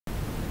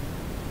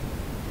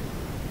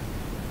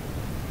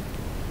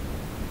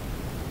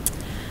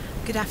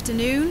Good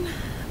afternoon.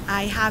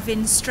 I have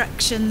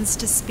instructions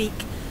to speak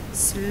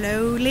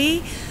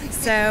slowly,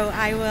 so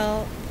I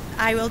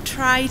will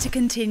try to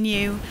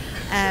continue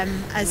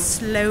as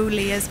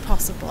slowly as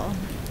possible.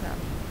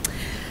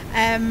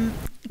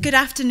 Good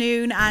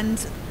afternoon,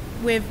 and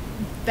we're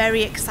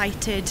very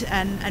excited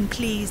and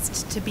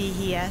pleased to be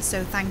here,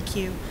 so thank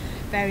you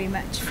very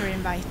much for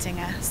inviting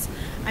us.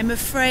 I'm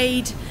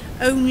afraid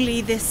only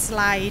this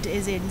slide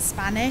is in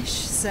Spanish,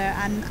 so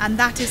and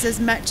that is as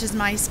much as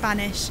my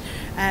Spanish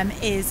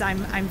is.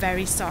 I'm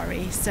very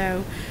sorry.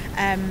 So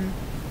and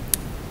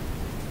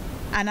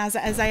as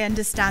I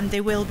understand,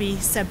 there will be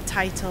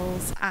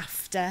subtitles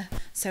after,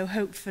 so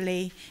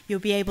hopefully you'll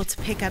be able to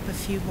pick up a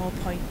few more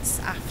points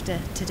after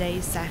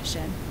today's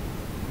session.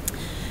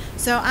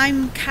 So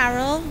I'm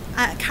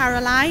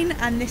Caroline,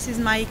 and this is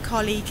my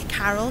colleague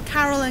Carol.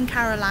 Carol and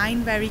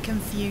Caroline, very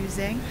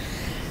confusing.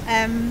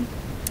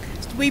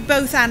 We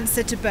both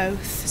answer to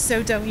both,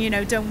 so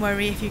don't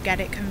worry if you get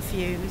it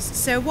confused.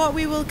 So what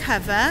we will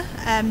cover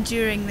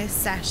during this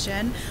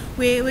session,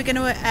 we're going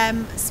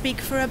to speak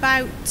for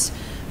about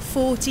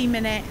 40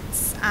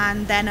 minutes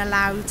and then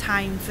allow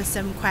time for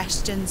some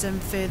questions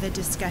and further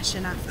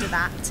discussion after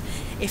that,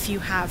 if you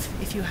have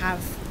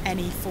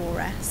any for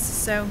us.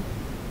 So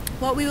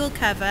what we will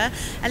cover,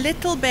 a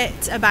little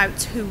bit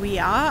about who we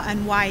are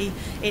and why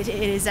it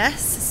is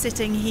us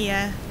sitting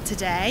here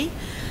today.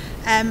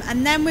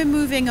 And then we're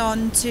moving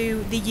on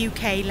to the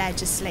UK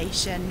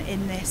legislation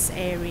in this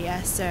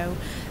area, so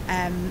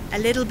a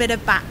little bit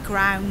of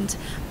background,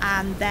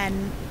 and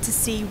then to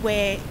see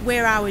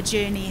where our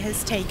journey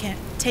has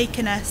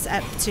taken us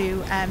up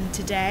to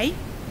today.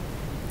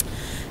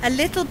 A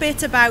little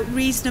bit about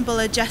reasonable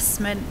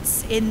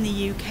adjustments in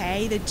the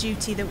UK, the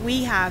duty that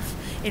we have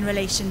in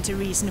relation to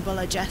reasonable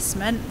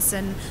adjustments,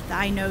 and that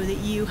I know that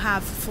you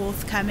have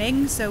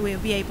forthcoming, so we'll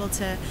be able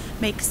to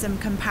make some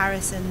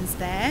comparisons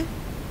there.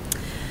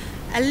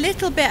 A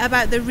little bit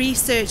about the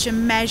research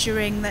and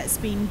measuring that's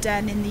been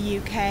done in the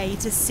UK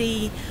to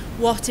see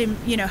what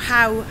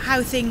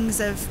how things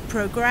have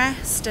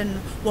progressed and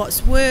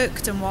what's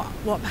worked and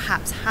what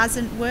perhaps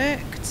hasn't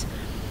worked.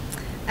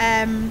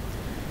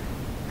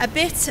 A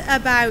bit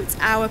about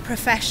our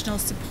professional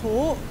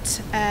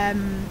support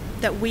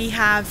that we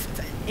have,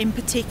 in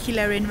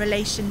particular in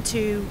relation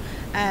to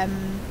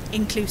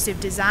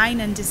inclusive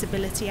design and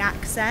disability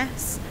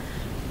access.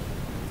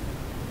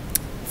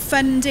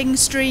 Funding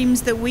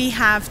streams that we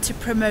have to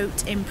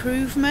promote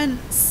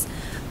improvements,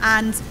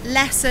 and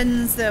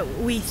lessons that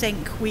we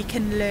think we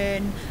can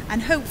learn,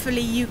 and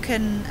hopefully you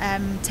can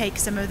take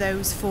some of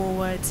those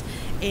forward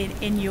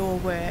in your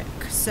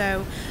work.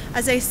 So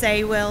as I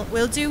say,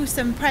 we'll do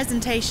some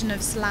presentation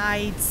of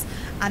slides,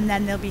 and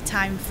then there'll be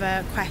time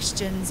for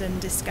questions and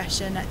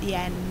discussion at the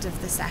end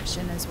of the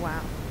session as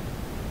well.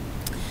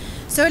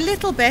 So a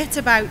little bit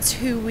about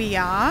who we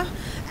are.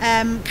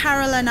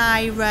 Carol and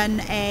I run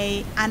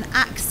an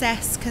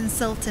access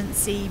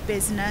consultancy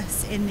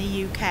business in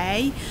the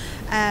UK.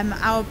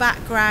 Our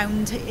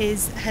background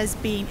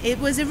it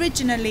was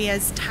originally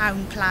as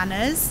town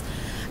planners.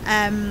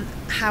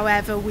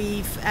 However,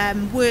 we've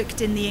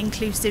worked in the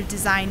inclusive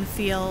design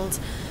field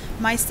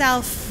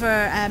myself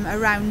for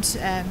around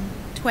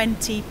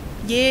 20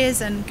 years,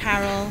 and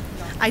Carol,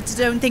 I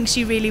don't think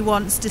she really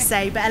wants to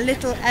say, but a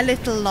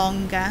little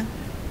longer.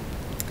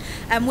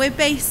 We're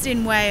based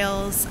in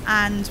Wales,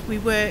 and we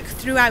work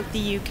throughout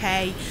the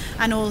UK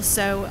and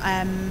also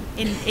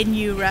in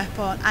Europe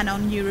and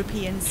on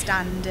European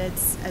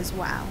standards as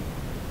well.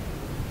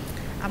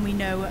 And we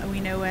know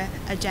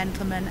a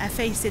gentleman, a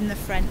face in the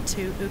front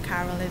who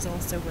Carol is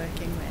also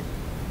working with.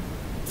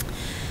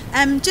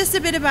 Just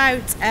a bit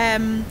about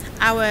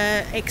our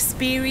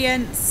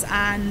experience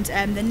and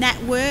the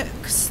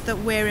networks that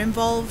we're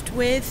involved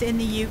with in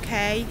the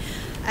UK.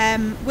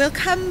 We'll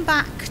come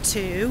back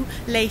to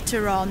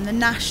later on the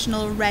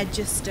National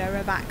Register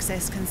of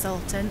Access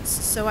Consultants,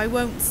 so I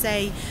won't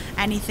say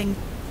anything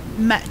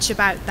much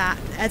about that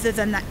other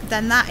than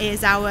that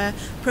is our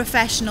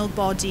professional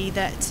body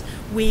that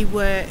we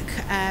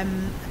work,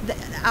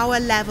 our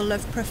level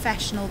of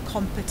professional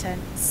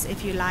competence,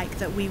 if you like,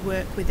 that we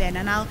work within,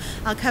 and I'll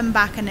come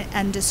back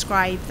and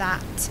describe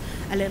that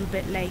a little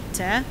bit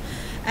later.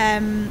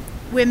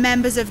 We're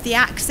members of the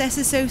Access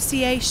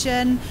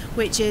Association,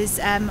 which is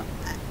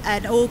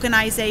an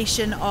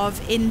organisation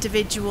of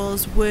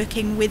individuals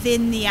working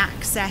within the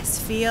access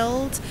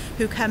field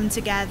who come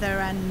together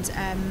and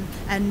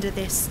under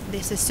this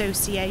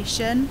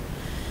association.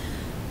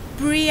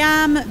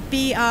 BREEAM,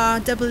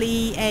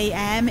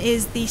 B-R-E-E-A-M,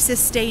 is the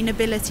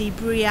sustainability.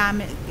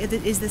 BREEAM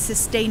is the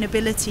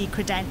sustainability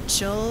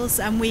credentials,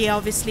 and we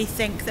obviously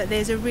think that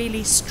there's a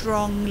really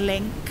strong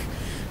link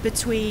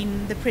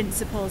between the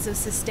principles of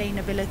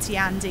sustainability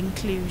and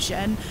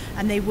inclusion,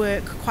 and they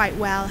work quite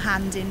well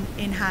hand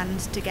in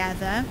hand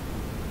together.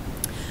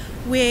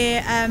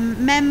 We're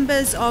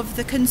members of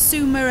the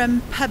Consumer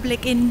and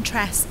Public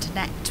Interest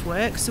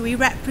Network, so we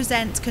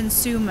represent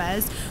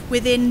consumers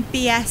within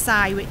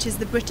BSI, which is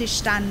the British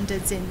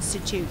Standards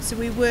Institute. So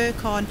we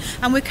work on,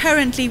 and we're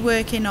currently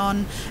working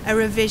on a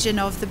revision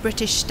of the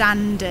British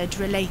standard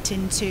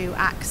relating to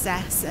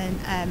access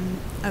and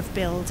of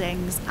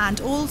buildings,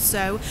 and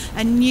also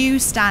a new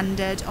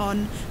standard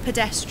on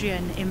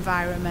pedestrian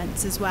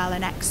environments as well,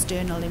 and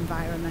external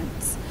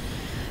environments.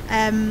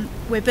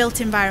 We're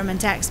built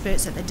environment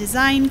experts at the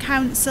Design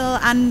Council,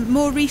 and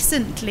more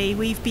recently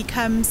we've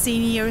become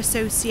senior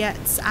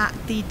associates at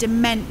the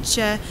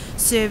Dementia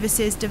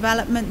Services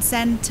Development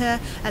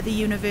Centre at the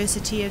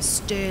University of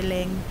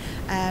Stirling.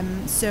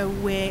 So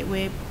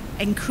we're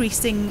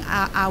increasing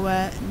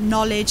our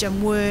knowledge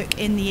and work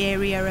in the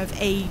area of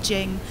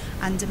ageing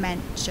and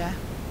dementia.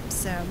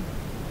 So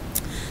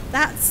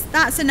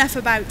that's enough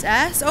about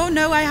us. Oh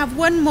no, I have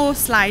one more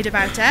slide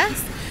about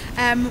us.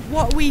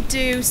 What we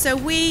do, so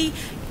we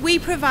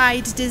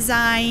provide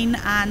design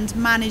and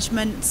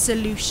management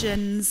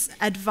solutions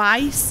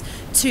advice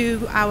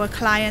to our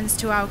clients,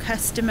 to our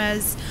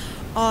customers,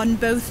 on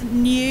both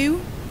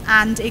new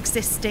and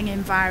existing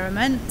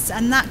environments,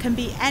 and that can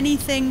be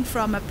anything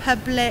from a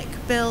public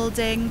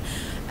building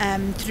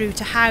through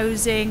to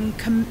housing,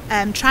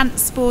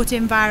 transport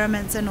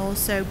environments, and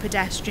also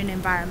pedestrian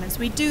environments.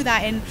 We do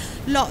that in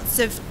lots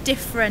of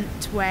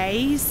different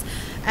ways.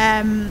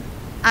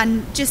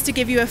 And just to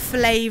give you a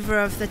flavour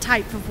of the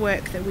type of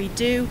work that we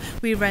do,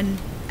 we run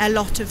a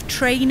lot of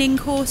training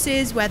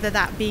courses, whether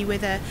that be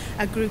with a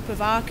group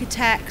of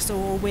architects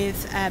or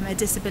with a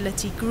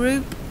disability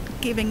group,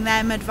 giving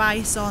them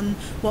advice on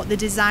what the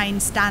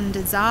design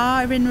standards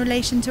are in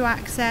relation to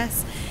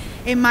access.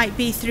 It might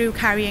be through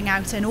carrying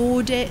out an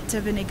audit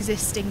of an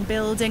existing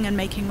building and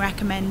making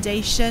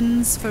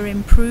recommendations for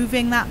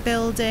improving that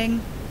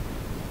building.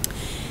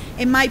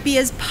 It might be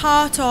as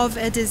part of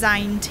a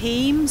design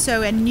team,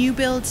 so a new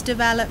build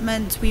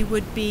development, we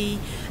would be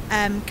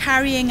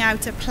carrying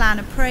out a plan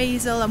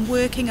appraisal and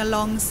working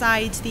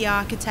alongside the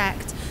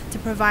architect to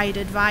provide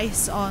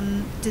advice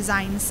on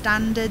design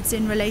standards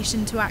in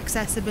relation to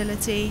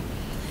accessibility.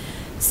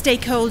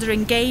 Stakeholder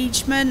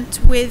engagement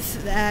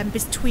with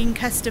between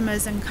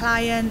customers and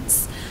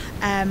clients.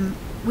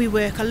 We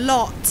work a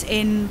lot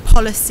in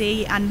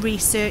policy and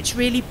research,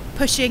 really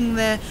pushing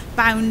the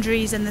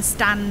boundaries and the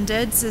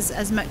standards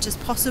as much as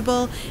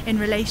possible in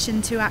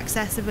relation to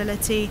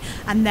accessibility,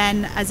 and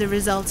then as a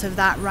result of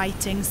that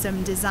writing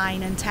some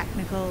design and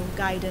technical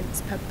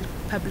guidance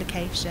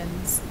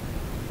publications.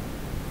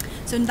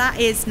 So that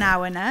is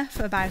now enough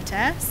about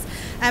us.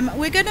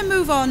 We're going to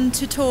move on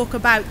to talk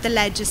about the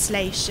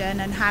legislation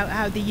and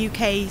how the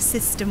UK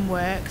system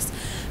works,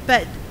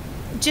 but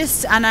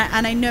and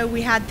I know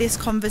we had this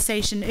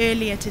conversation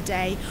earlier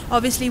today,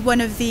 obviously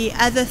one of the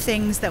other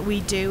things that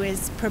we do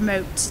is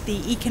promote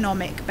the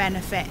economic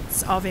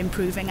benefits of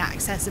improving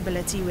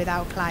accessibility with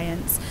our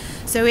clients.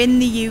 So in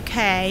the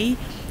UK,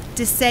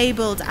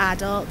 disabled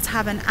adults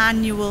have an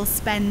annual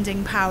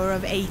spending power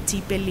of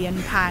 £80 billion,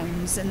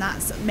 and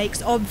that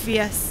makes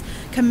obvious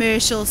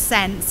commercial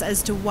sense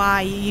as to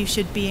why you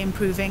should be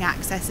improving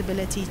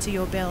accessibility to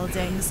your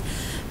buildings.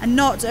 And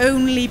not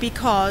only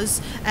because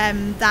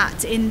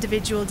that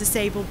individual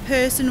disabled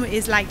person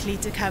is likely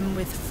to come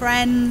with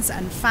friends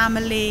and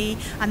family,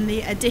 and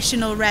the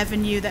additional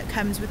revenue that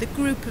comes with a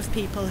group of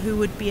people who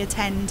would be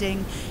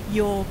attending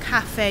your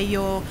cafe,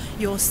 your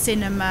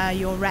cinema,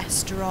 your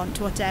restaurant,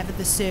 whatever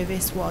the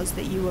service was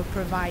that you were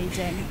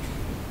providing.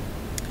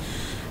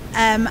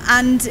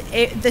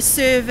 The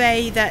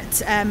survey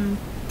that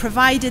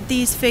provided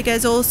these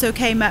figures also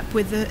came up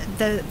with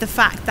the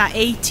fact that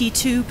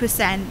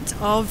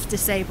 82% of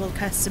disabled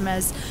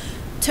customers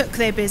took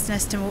their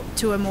business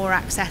to a more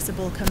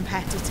accessible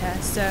competitor.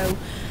 So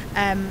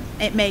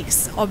it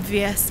makes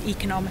obvious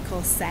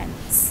economical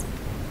sense.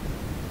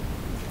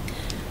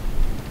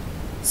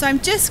 So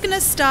I'm just going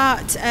to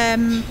start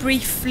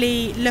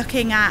briefly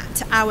looking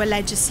at our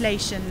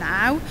legislation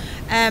now,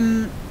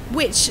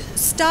 which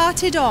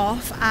started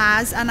off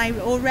as, and I'm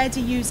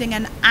already using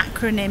an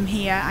acronym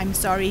here, I'm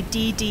sorry,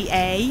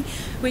 DDA,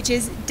 which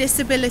is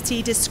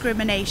Disability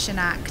Discrimination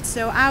Act.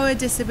 So our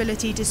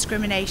Disability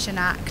Discrimination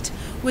Act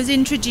was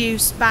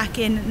introduced back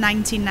in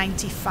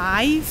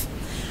 1995,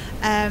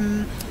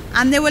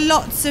 and there were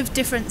lots of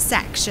different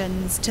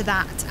sections to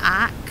that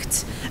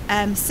act,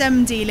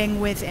 some dealing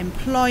with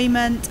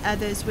employment,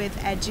 others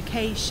with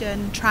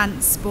education,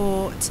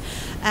 transport,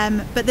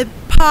 but the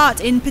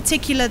part in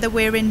particular that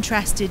we're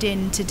interested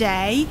in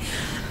today,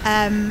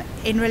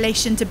 in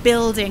relation to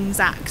buildings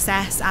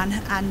access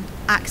and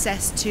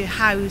access to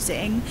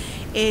housing,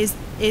 is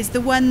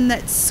the one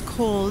that's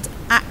called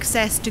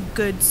access to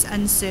goods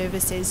and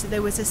services. So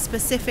there was a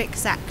specific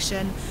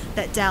section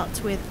that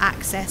dealt with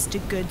access to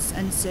goods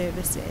and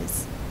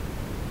services.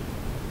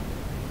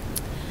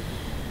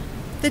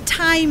 The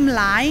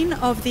timeline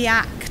of the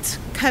Act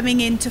coming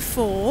into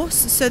force,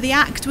 so the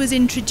Act was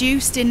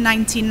introduced in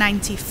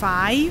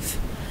 1995,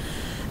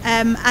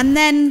 and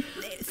then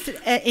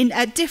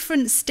at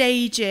different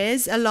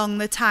stages along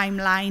the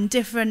timeline,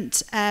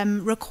 different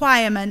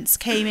requirements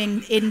came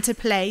into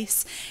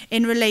place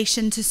in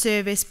relation to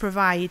service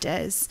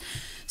providers.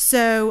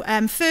 So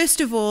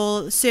first of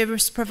all,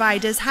 service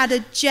providers had a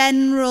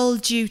general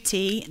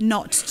duty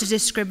not to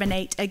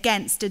discriminate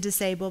against a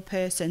disabled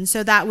person.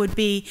 So that would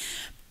be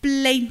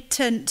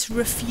blatant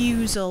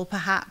refusal,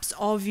 perhaps,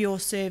 of your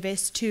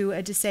service to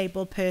a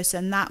disabled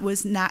person. That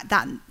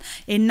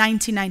in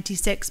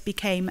 1996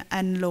 became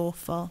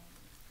unlawful.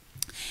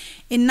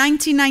 In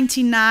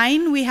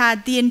 1999, we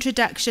had the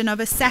introduction of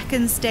a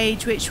second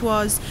stage, which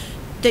was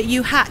that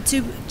you had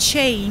to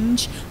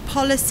change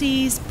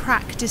policies,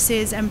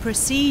 practices and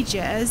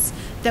procedures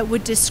that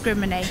would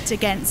discriminate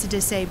against a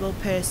disabled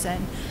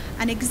person.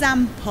 An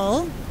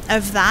example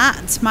of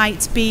that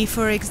might be,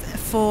 for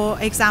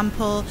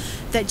example,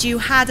 that you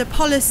had a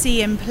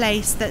policy in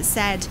place that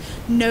said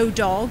no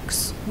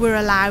dogs were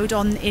allowed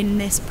in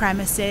this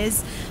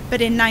premises,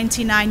 but in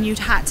 1999 you'd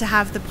had to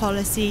have the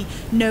policy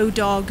no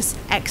dogs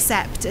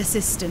except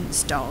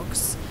assistance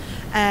dogs.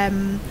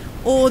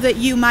 Or that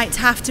you might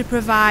have to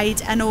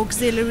provide an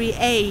auxiliary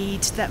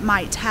aid that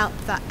might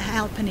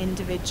help an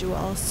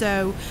individual.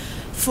 So,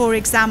 for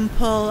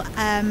example,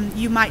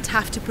 you might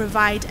have to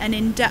provide an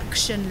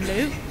induction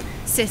loop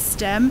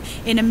system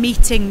in a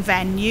meeting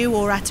venue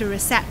or at a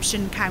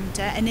reception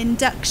counter. An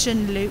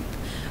induction loop,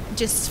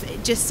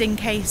 just in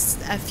case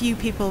a few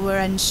people were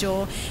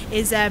unsure,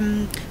 is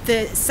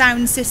the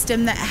sound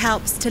system that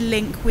helps to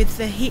link with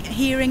the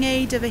hearing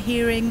aid of a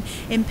hearing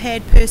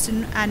impaired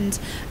person and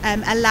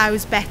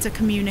allows better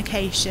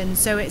communication.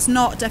 So it's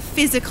not a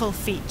physical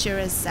feature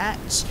as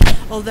such,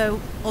 although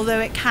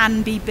it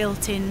can be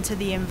built into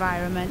the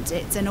environment.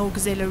 It's an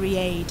auxiliary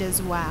aid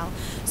as well.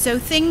 So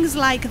things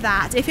like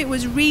that, if it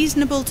was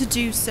reasonable to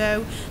do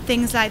so,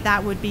 things like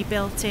that would be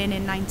built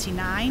in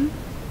 99.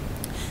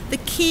 The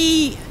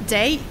key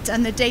date,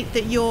 and the date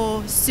that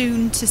you're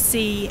soon to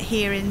see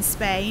here in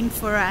Spain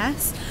for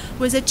us,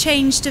 was a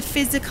change to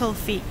physical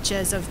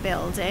features of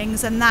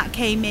buildings, and that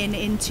came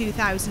in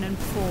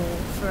 2004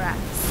 for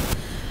us.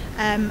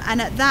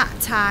 And at that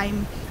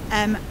time,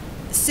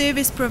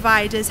 service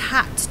providers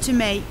had to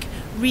make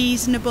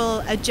reasonable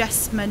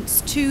adjustments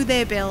to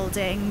their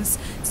buildings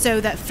so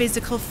that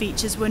physical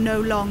features were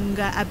no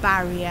longer a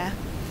barrier.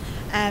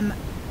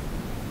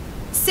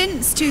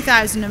 Since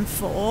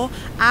 2004,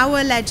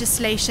 our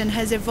legislation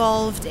has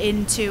evolved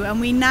into, and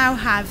we now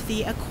have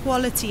the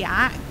Equality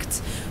Act,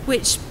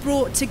 which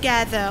brought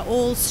together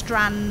all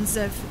strands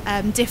of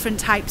different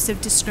types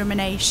of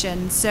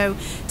discrimination. So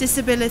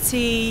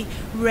disability,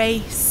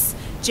 race,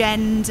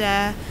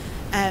 gender,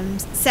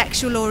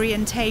 sexual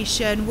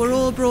orientation were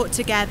all brought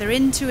together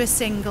into a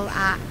single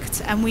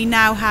act, and we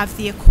now have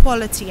the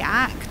Equality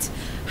Act.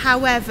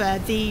 However,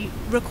 the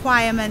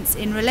requirements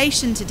in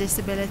relation to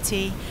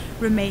disability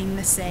remain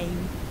the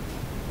same.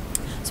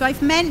 So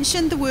I've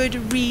mentioned the word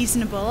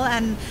reasonable,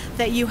 and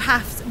that you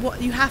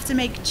have to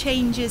make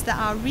changes that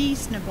are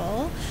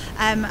reasonable,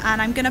 and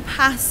I'm going to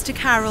pass to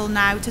Carol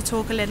now to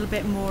talk a little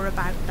bit more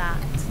about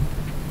that.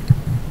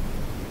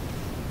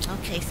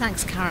 Okay,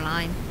 thanks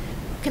Caroline.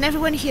 Can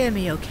everyone hear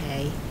me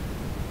okay?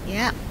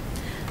 Yeah.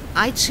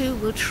 I too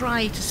will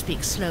try to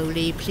speak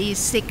slowly. Please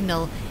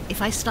signal if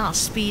I start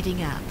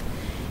speeding up.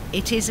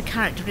 It is a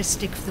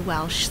characteristic of the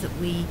Welsh that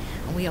we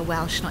are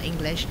Welsh, not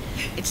English,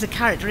 it's a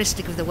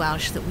characteristic of the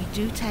Welsh that we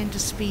do tend to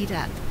speed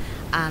up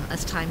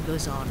as time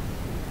goes on.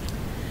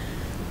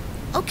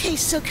 Okay,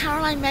 so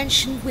Caroline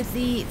mentioned with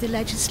the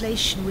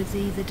legislation, with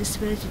the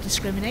Disability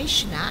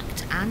Discrimination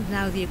Act and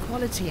now the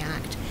Equality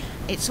Act,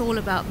 it's all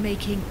about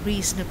making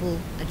reasonable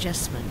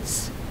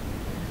adjustments.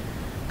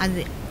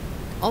 And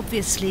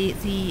obviously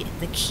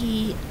the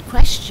key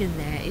question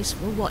there is,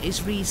 well, what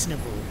is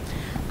reasonable?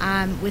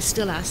 We're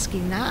still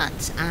asking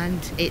that,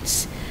 and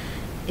it's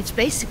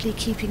basically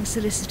keeping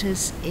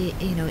solicitors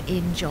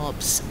in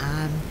jobs,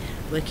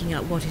 working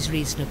out what is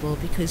reasonable,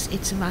 because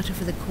it's a matter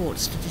for the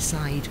courts to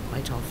decide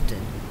quite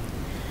often.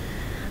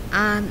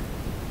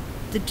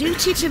 The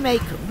duty to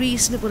make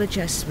reasonable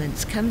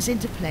adjustments comes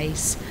into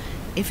place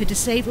if a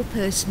disabled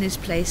person is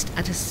placed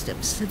at a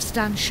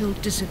substantial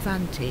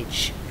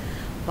disadvantage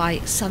by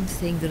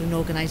something that an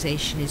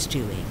organisation is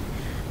doing,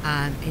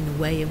 in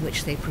the way in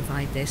which they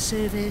provide their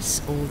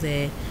service or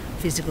their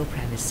physical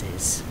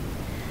premises.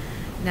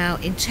 Now,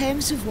 in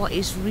terms of what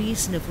is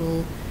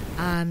reasonable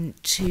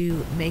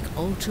to make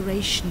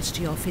alterations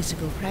to your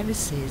physical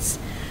premises,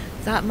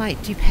 that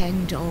might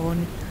depend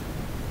on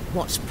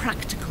what's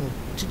practical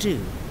to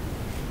do.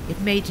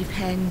 It may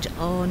depend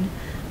on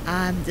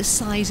the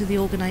size of the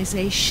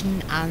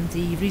organisation and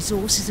the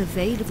resources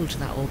available to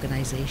that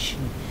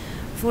organisation.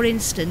 For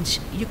instance,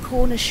 your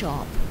corner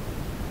shop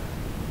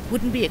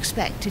wouldn't be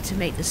expected to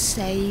make the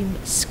same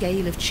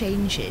scale of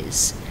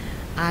changes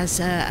as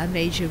a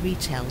major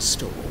retail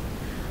store.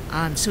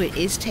 So it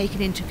is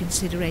taken into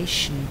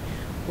consideration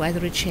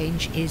whether a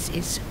change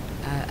is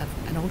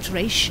an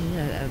alteration,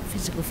 a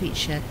physical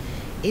feature,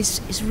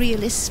 is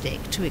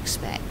realistic to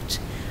expect.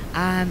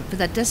 But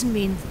that doesn't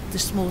mean the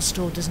small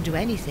store doesn't do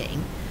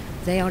anything.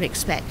 they are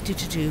expected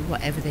to do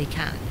whatever they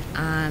can.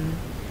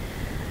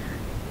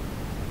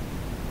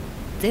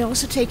 They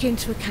also take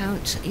into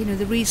account,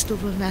 the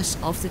reasonableness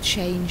of the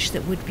change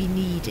that would be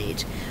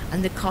needed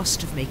and the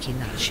cost of making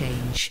that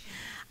change.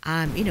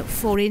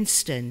 For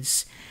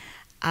instance,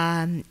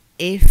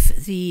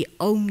 if the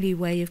only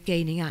way of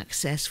gaining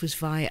access was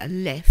via a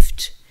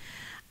lift,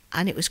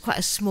 and it was quite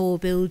a small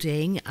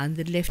building and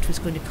the lift was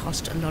going to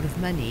cost a lot of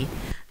money,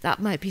 that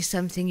might be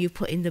something you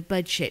put in the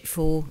budget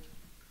for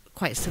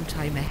quite some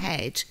time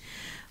ahead.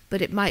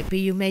 But it might be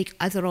you make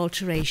other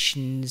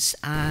alterations.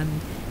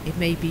 It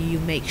may be you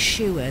make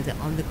sure that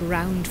on the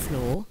ground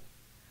floor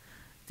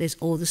there's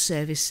all the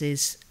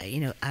services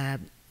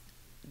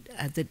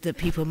that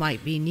people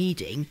might be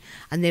needing,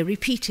 and they're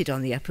repeated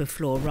on the upper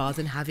floor rather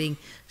than having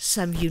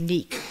some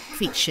unique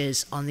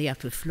features on the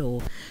upper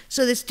floor.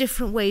 So there's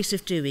different ways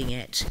of doing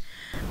it,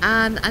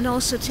 and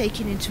also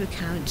taking into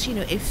account,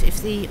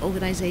 if the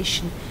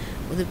organisation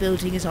or the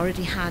building has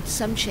already had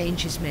some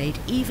changes made,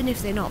 even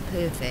if they're not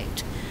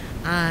perfect,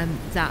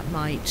 that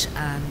might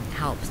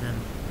help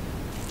them.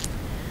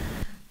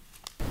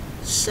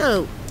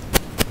 So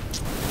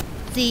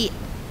the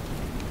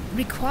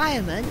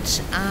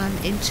requirement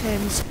in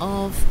terms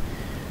of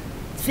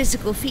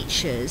physical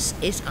features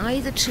is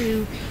either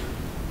to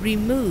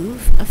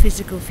remove a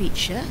physical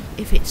feature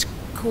if it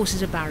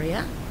causes a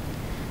barrier,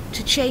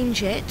 to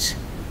change it,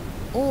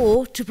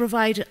 or to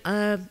provide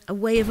a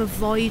way of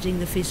avoiding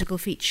the physical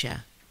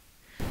feature.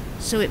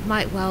 So it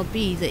might well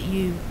be that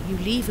you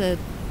leave a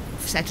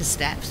set of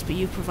steps but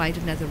you provide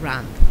another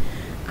ramp,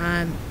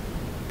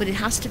 but it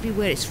has to be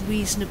where it's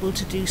reasonable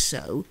to do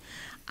so,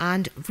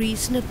 and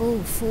reasonable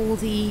for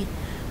the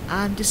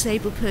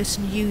disabled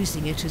person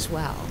using it as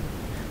well.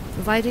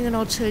 Providing an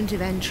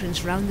alternative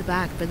entrance round the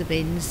back by the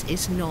bins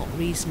is not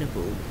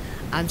reasonable,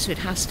 so it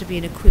has to be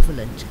an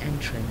equivalent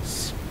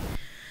entrance.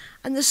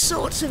 And the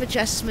sorts of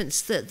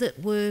adjustments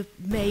that were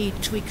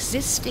made to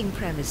existing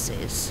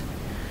premises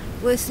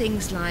were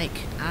things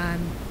like,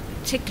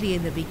 particularly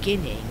in the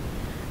beginning,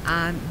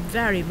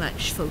 very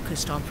much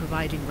focused on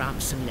providing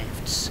ramps and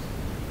lifts,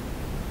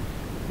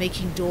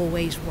 making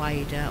doorways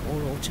wider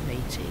or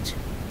automated.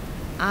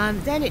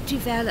 Then it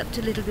developed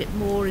a little bit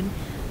more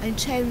in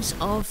terms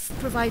of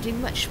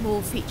providing much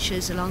more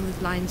features along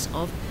the lines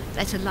of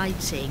better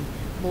lighting,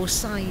 more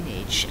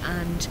signage,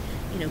 and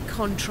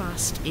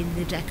contrast in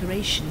the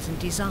decorations and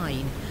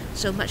design.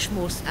 So much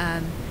more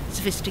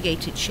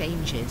sophisticated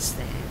changes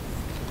there.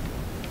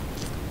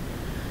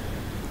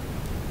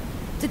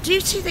 The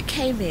duty that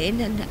came in,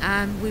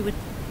 and we were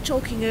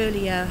talking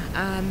earlier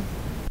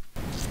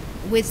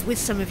with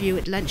some of you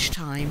at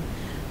lunchtime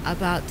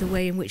about the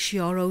way in which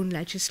your own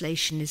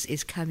legislation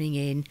is coming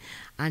in,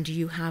 and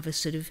you have a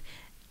sort of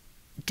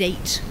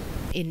date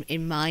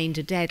in mind,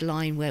 a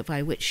deadline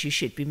by which you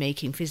should be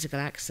making physical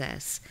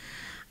access.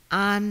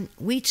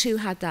 We too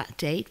had that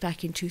date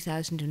back in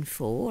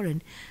 2004,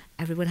 and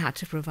everyone had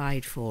to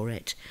provide for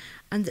it.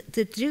 And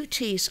the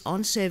duties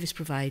on service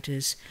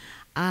providers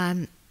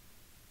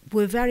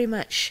were very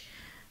much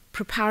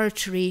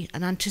preparatory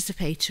and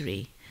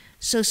anticipatory.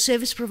 So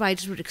service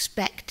providers were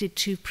expected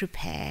to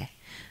prepare.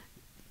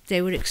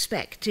 They were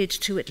expected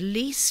to at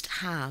least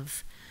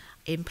have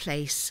in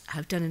place,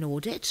 have done an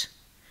audit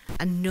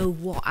and know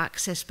what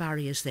access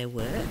barriers there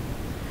were,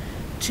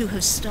 to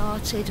have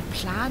started a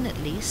plan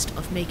at least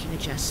of making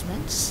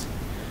adjustments,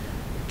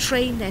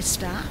 train their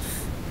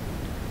staff,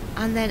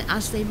 and then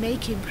as they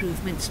make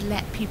improvements,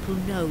 let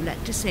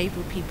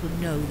disabled people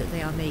know that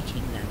they are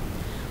making them.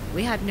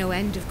 We had no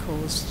end of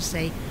calls to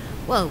say,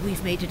 well,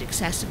 we've made it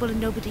accessible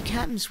and nobody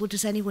comes. Well,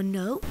 does anyone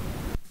know?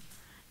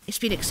 It's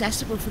been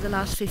accessible for the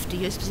last 50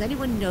 years. Does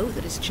anyone know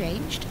that it's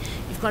changed?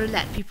 You've got to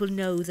let people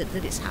know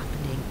that it's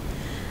happening.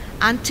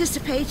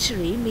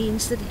 Anticipatory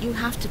means that you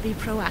have to be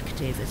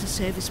proactive as a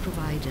service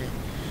provider.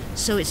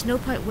 So it's no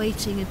point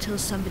waiting until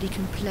somebody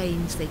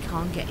complains they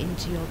can't get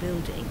into your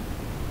building.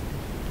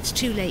 It's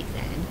too late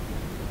then.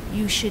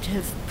 You should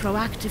have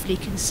proactively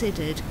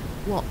considered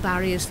what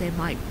barriers there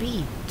might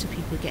be to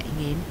people getting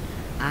in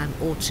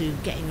or to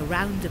getting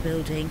around the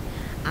building,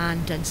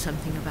 and done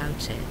something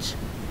about it.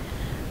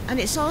 And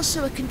it's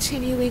also a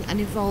continuing and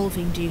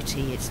evolving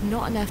duty. It's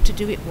not enough to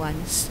do it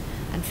once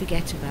and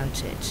forget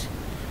about it.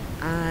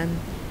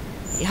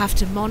 You have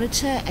to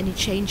monitor any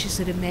changes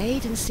that are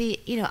made and see,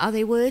 are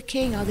they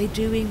working? Are they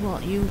doing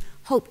what you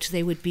hoped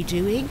they would be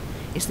doing?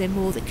 Is there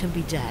more that can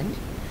be done?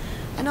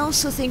 And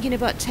also thinking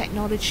about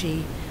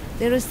technology.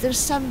 There's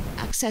some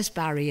access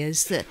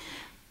barriers that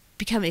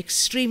become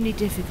extremely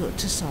difficult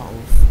to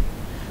solve.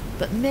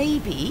 But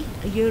maybe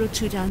a year or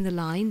two down the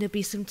line, there'll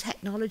be some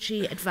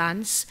technology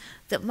advance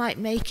that might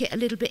make it a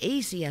little bit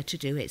easier to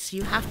do it. So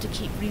you have to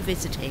keep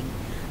revisiting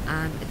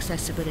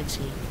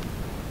accessibility.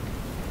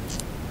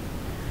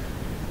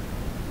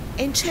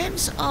 In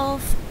terms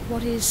of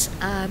what is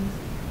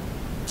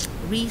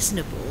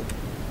reasonable,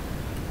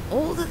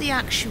 all that the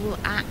actual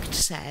Act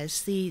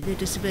says, the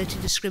Disability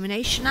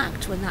Discrimination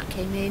Act when that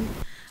came in,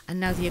 and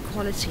now the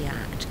Equality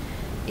Act,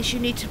 is you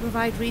need to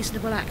provide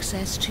reasonable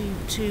access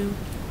to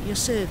your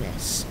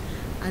service.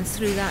 and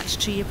through that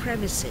to your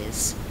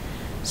premises.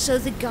 So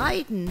the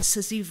guidance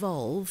has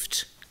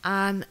evolved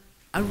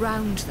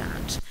around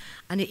that,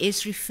 and it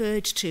is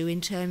referred to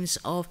in terms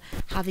of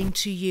having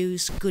to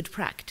use good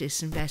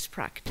practice and best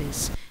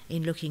practice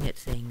in looking at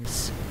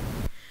things.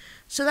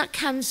 So that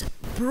comes,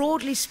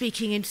 broadly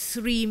speaking, in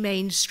three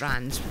main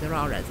strands, but there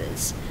are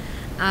others.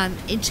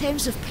 In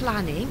terms of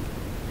planning,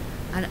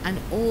 and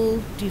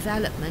all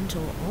development,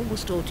 or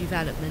almost all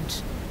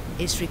development,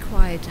 is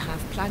required to have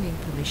planning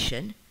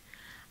permission.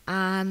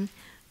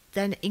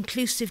 Then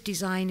inclusive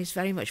design is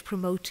very much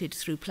promoted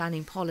through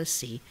planning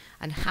policy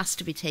and has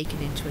to be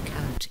taken into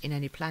account in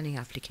any planning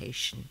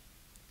application.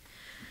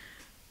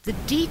 The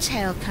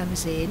detail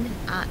comes in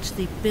at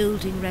the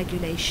building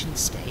regulation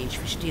stage,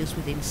 which deals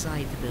with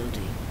inside the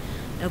building.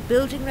 Now,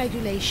 building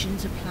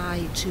regulations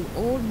apply to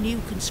all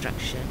new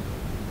construction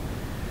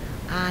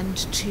and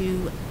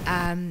to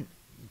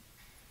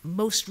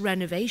most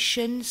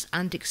renovations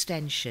and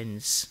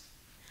extensions.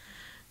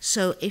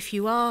 So if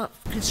you are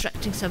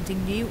constructing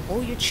something new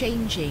or you're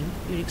changing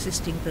your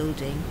existing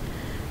building,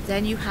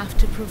 then you have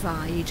to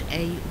provide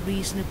a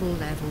reasonable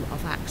level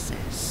of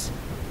access.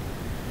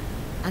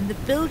 And the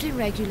building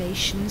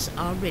regulations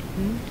are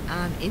written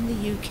in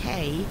the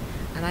UK,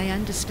 and I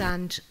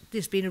understand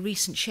there's been a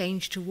recent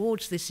change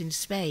towards this in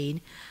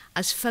Spain,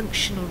 as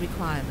functional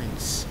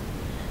requirements.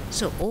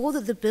 So all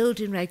that the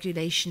building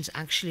regulations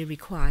actually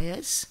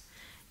requires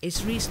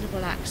is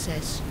reasonable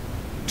access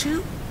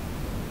to,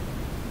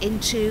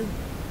 into,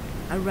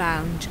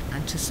 around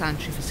and to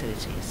sanitary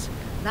facilities.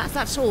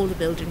 That's all the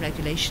building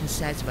regulation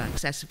says about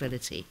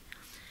accessibility.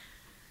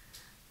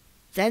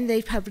 Then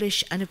they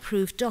publish an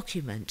approved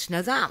document.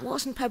 Now that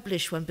wasn't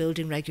published when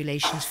building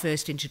regulations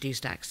first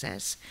introduced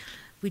access.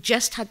 We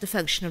just had the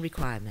functional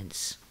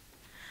requirements.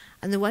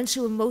 And the ones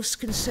who were most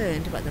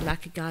concerned about the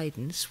lack of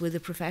guidance were the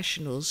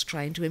professionals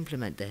trying to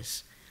implement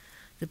this,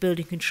 the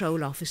building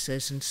control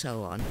officers and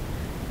so on,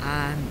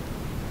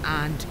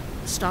 and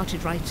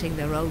started writing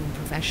their own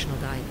professional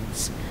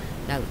guidance.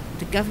 Now,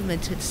 the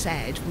government had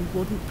said we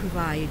wouldn't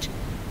provide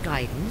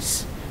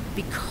guidance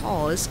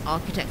because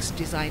architects and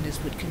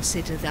designers would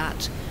consider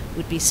that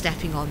would be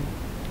stepping on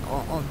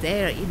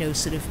their,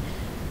 sort of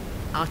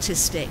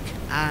artistic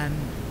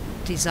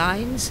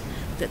designs,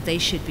 that they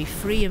should be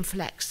free and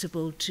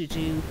flexible to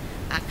do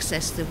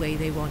access the way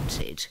they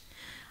wanted.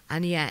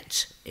 And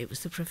yet, it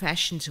was the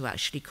professions who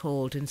actually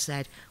called and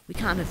said, we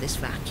can't have this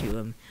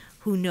vacuum.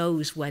 Who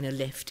knows when a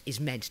lift is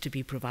meant to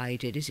be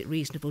provided? Is it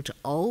reasonable to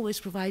always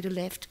provide a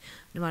lift,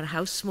 no matter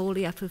how small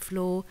the upper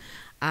floor?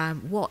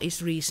 What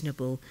is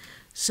reasonable?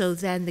 So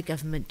then the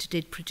government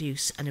did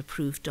produce an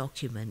approved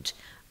document,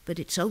 but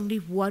it's only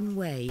one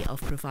way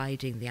of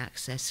providing the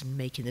access and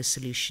making the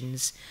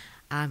solutions.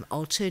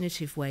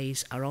 Alternative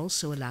ways are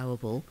also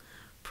allowable,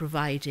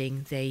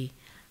 providing they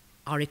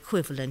are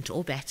equivalent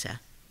or better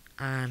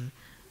than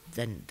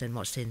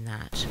what's in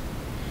that.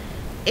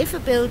 If a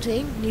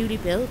building, newly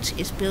built,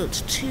 is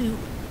built to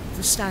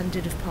the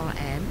standard of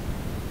Part M,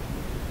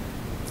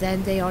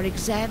 then they are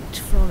exempt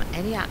from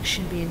any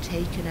action being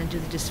taken under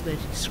the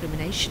Disability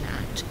Discrimination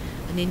Act.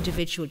 An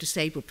individual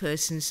disabled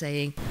person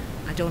saying,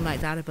 I don't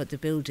like that about the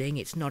building,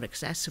 it's not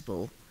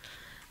accessible.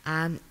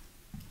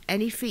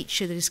 Any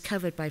feature that is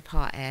covered by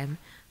Part M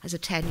has a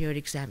 10-year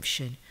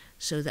exemption,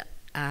 so that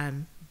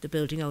the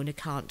building owner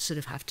can't sort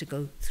of have to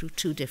go through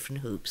two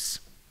different hoops.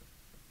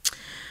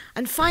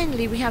 And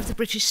finally, we have the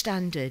British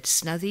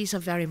standards. Now, these are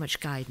very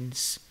much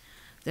guidance.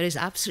 There is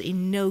absolutely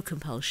no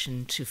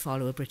compulsion to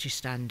follow a British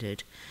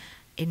standard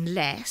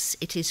unless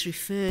it is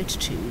referred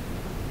to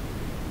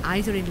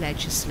either in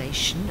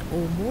legislation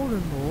or more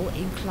and more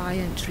in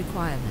client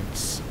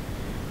requirements.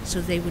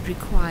 So they would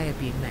require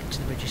being met to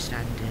the British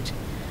standard.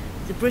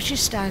 The British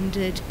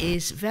standard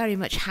is very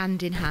much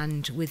hand in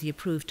hand with the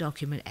approved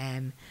document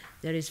M.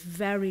 There is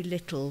very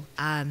little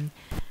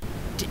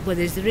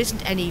there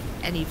isn't any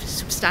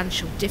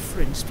substantial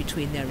difference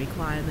between their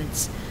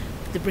requirements.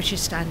 The British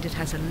standard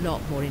has a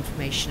lot more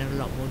information and a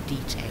lot more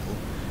detail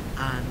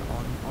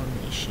on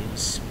the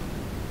issues.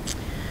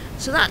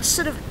 So that's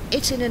sort of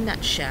it in a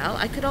nutshell.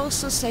 I could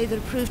also say that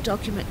approved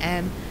document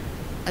M,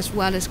 as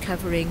well as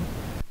covering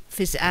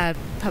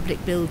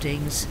public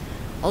buildings,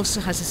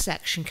 also has a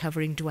section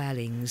covering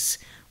dwellings.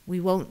 We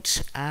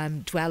won't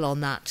dwell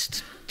on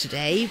that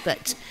today,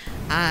 but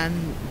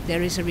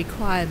there is a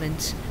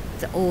requirement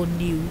that all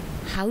new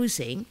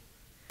housing,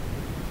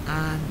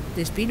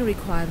 there's been a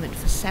requirement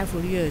for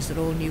several years that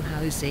all new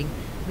housing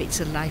meets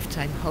a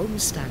lifetime home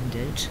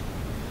standard.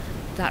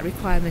 That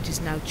requirement is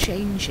now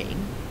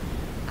changing,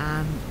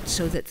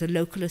 so that the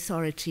local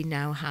authority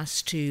now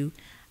has to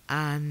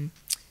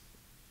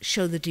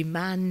show the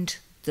demand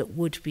that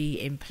would be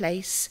in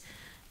place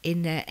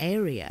in their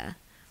area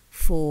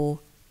for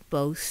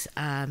both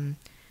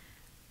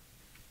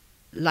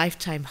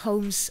lifetime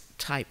homes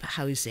type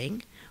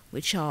housing,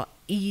 which are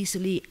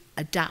easily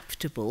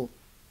adaptable,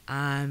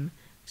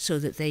 so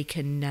that they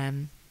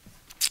can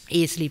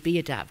easily be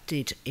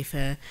adapted if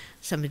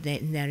somebody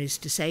in there is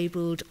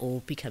disabled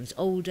or becomes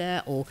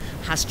older or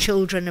has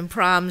children and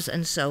prams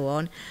and so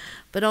on.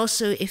 But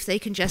also, if they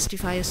can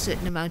justify a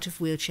certain amount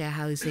of wheelchair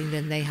housing,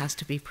 then they has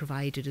to be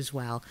provided as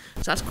well.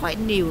 So that's quite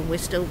new, and we're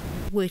still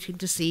working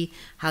to see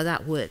how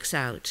that works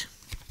out.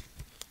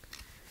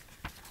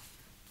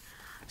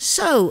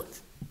 So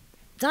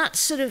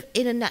that's sort of,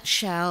 in a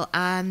nutshell,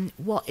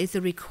 what is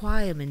the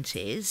requirement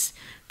is.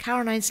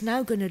 Caroline's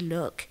now going to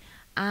look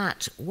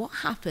at what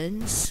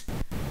happens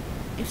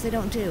if they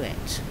don't do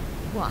it.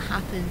 What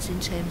happens in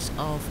terms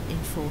of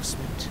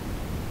enforcement.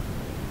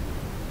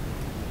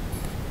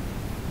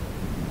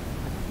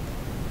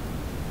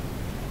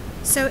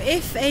 So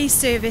if a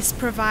service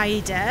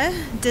provider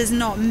does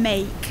not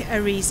make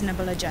a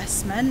reasonable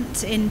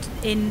adjustment,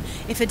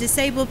 if a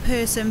disabled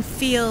person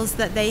feels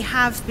that they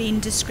have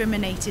been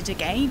discriminated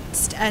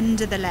against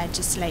under the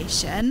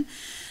legislation,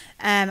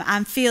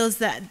 and feels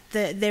that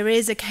there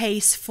is a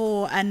case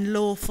for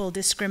unlawful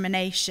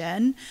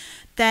discrimination,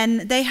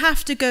 then they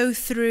have to go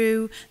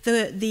through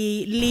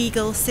the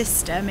legal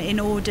system in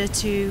order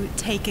to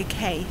take a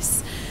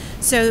case.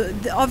 So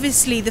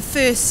obviously the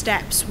first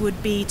steps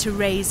would be to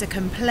raise a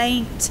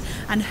complaint,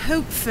 and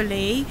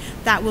hopefully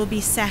that will be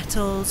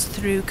settled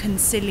through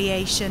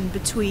conciliation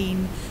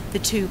between the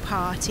two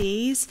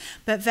parties.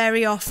 But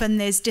very often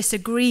there's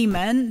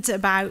disagreement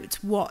about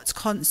what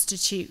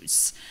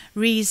constitutes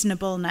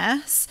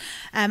reasonableness,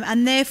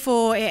 and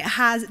therefore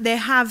there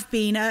have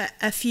been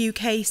a few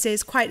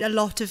cases, quite a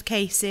lot of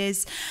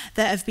cases,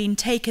 that have been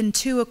taken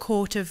to a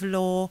court of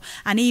law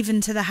and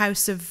even to the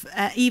House of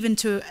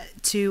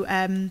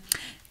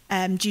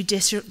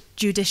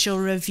judicial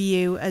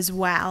review as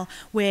well,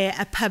 where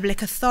a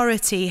public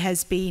authority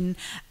has been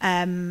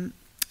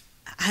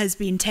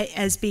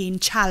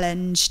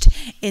challenged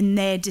in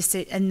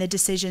the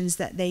decisions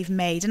that they've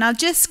made. And I'll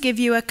just give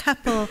you a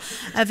couple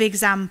of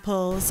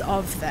examples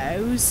of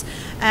those.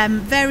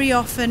 Very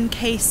often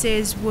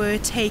cases were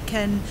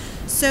taken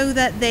so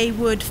that they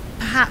would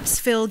perhaps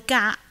fill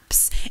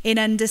gaps in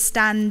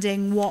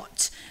understanding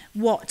what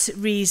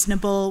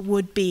reasonable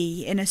would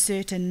be in a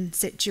certain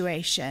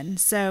situation.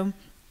 So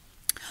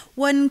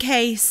one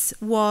case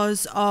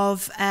was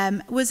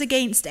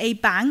against a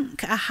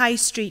bank, a high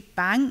street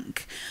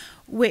bank,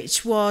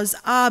 which was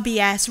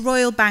RBS,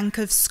 Royal Bank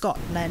of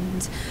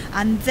Scotland,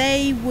 and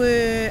they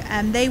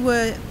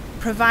were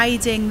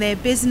providing their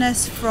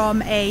business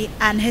from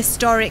an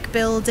historic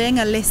building,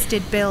 a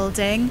listed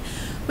building,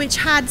 which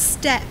had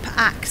step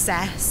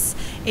access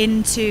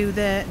into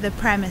the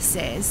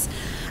premises.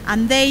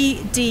 And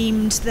they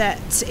deemed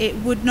that it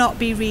would not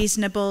be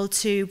reasonable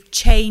to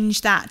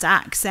change that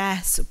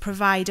access,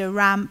 provide a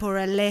ramp or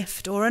a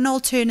lift or an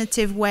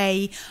alternative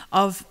way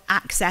of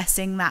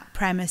accessing that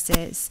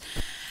premises.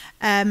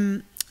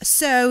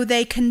 So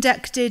they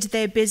conducted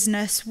their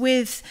business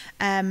with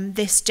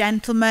this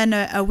gentleman,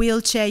 a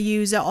wheelchair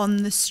user,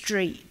 on the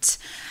street.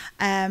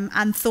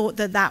 And thought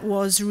that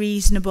was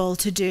reasonable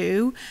to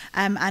do,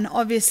 and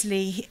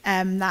obviously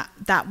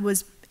that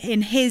was,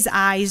 in his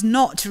eyes,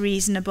 not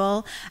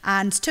reasonable,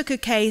 and took a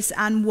case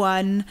and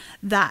won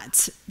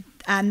that.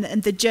 And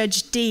the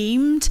judge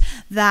deemed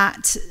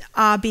that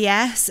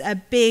RBS,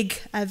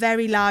 a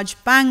very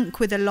large bank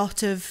with a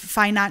lot of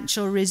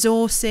financial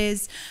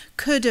resources,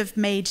 could have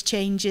made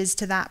changes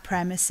to that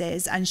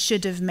premises and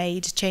should have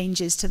made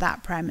changes to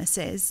that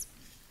premises.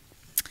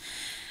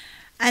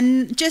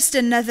 And just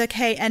another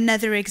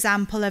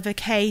example of a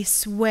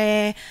case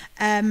where,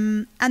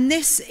 and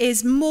this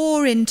is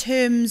more in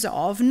terms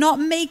of not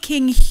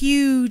making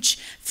huge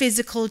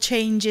physical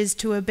changes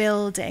to a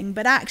building,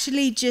 but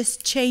actually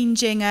just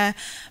changing a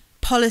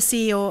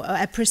policy or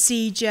a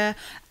procedure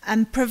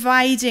and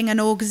providing an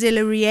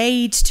auxiliary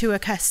aid to a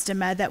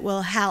customer that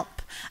will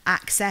help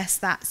access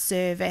that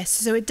service.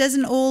 So it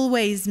doesn't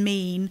always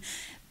mean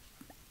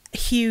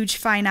huge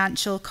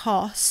financial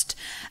cost.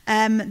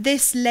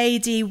 This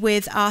lady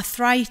with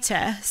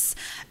arthritis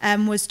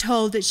was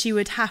told that she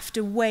would have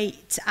to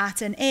wait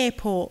at an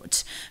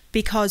airport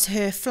because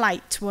her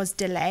flight was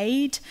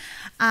delayed,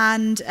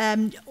 and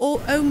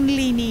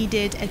only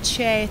needed a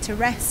chair to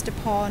rest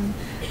upon,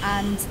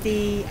 and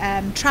the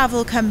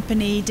travel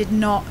company did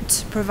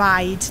not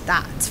provide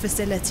that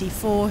facility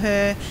for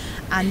her,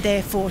 and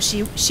therefore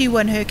she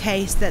won her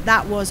case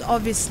that was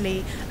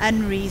obviously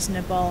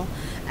unreasonable.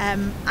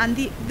 And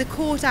the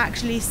court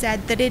actually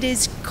said that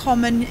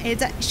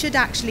it should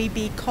actually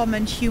be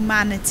common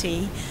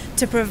humanity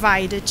to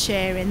provide a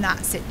chair in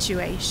that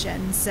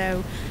situation.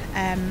 So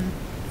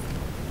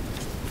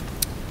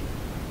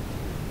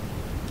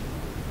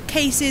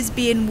cases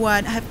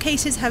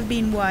have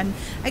been won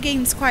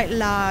against quite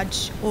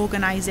large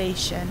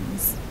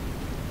organisations.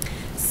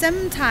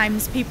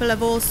 sometimes people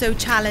have also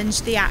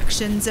challenged the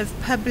actions of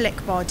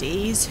public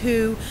bodies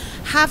who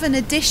have an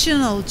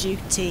additional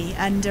duty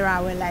under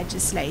our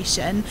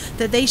legislation,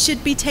 that they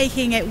should be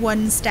taking it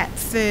one step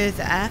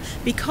further.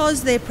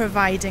 Because they're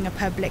providing a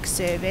public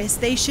service,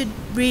 they should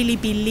really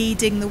be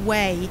leading the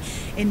way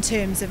in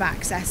terms of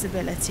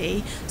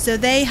accessibility. So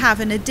they have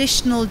an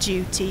additional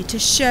duty to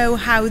show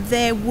how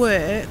their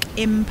work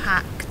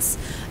impacts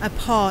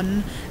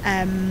upon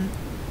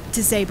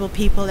disabled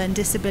people and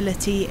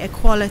disability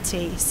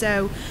equality.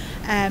 So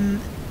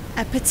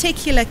a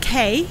particular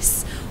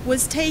case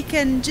was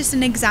taken, just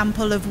an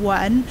example of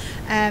one,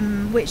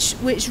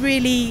 which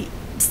really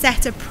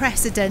set a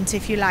precedent,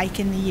 if you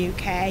like, in the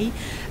UK.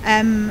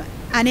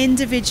 An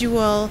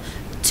individual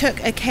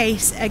took a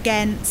case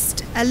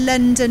against a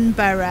London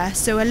borough,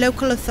 so a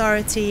local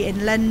authority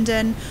in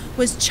London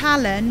was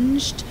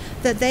challenged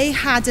that they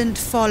hadn't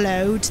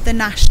followed the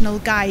national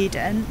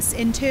guidance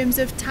in terms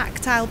of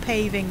tactile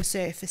paving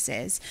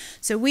surfaces.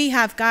 So we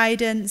have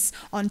guidance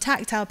on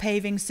tactile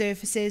paving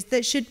surfaces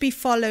that should be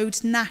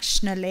followed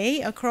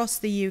nationally across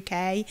the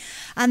UK,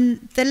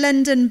 and the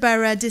London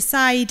borough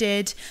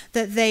decided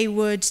that they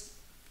would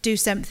do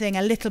something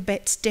a little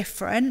bit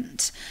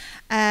different.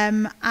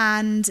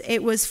 And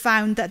it was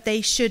found that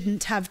they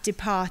shouldn't have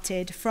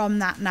departed from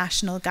that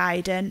national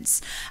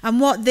guidance.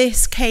 And what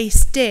this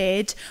case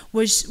did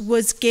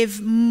was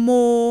give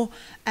more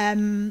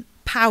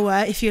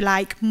power, if you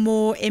like,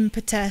 more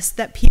impetus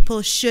that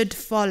people should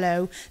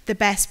follow the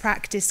best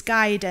practice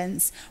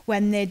guidance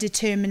when they're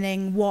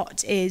determining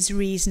what is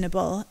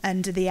reasonable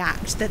under the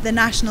Act. That the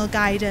national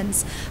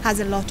guidance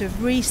has a lot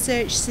of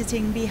research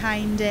sitting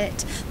behind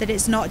it, that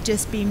it's not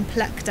just been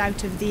plucked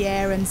out of the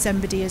air and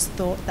somebody has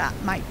thought that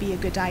might be a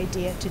good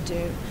idea to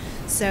do.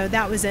 So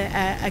that was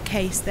a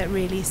case that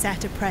really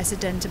set a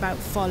precedent about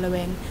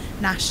following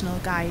national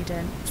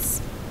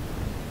guidance.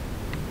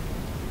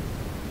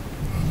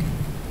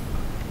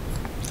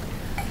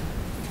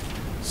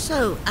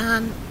 So,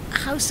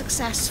 how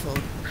successful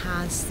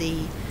has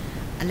the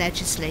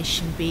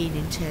legislation been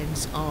in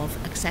terms of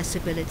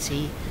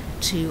accessibility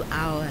to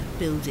our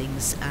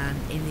buildings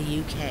in the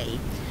UK?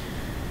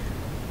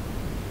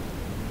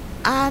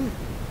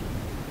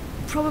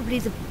 Probably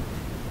the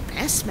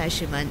best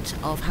measurement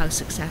of how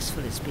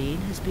successful it's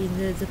been has been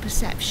the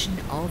perception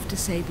of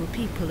disabled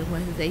people and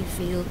whether they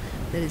feel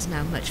there is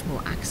now much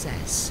more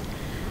access.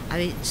 I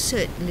mean,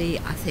 certainly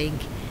I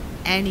think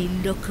any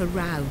look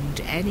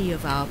around any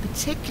of our,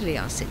 particularly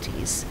our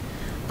cities,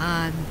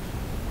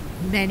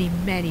 many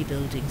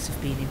buildings have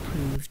been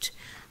improved.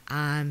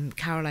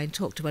 Caroline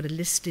talked about a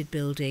listed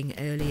building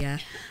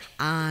earlier,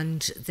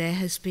 and there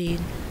has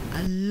been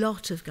a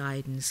lot of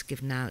guidance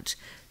given out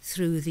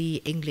through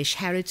the English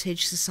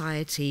Heritage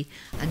Society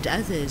and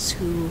others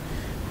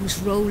whose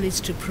role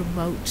is to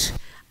promote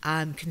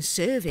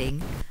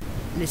conserving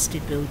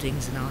listed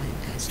buildings in our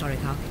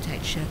historic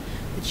architecture,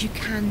 that you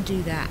can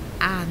do that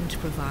and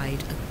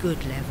provide a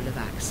good level of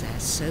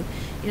access. So,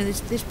 you know,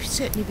 there's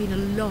certainly been a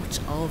lot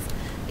of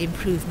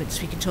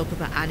improvements we can talk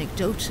about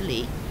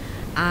anecdotally,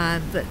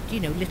 but, you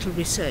know, little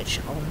research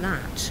on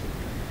that.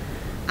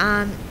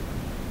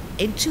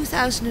 In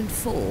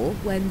 2004,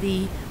 when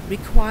the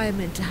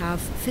requirement to have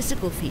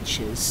physical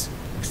features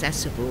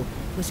accessible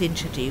was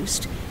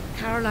introduced,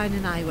 Caroline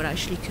and I were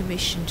actually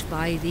commissioned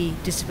by the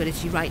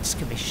Disability Rights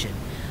Commission,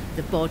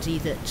 the body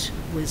that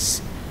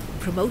was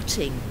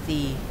promoting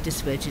the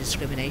Disability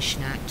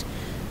Discrimination Act,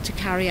 to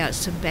carry out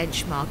some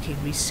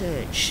benchmarking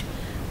research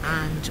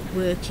and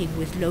working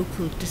with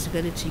local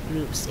disability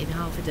groups in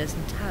half a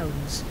dozen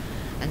towns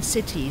and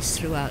cities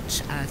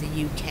throughout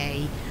the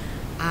UK,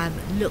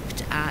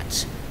 looked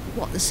at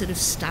what the sort of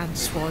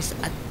stance was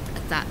at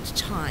that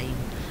time,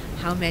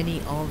 how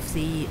many of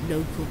the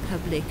local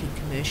public and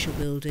commercial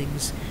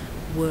buildings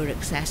were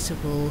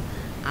accessible,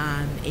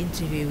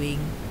 interviewing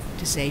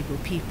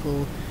disabled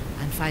people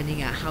and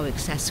finding out how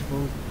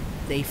accessible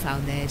they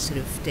found their sort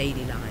of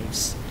daily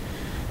lives.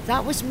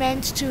 That was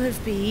meant to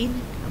have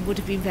been, and would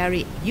have been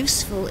very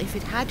useful if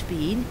it had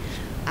been,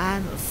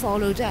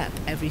 followed up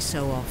every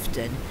so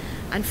often.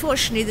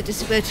 Unfortunately, the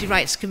Disability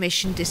Rights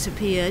Commission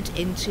disappeared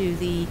into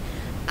the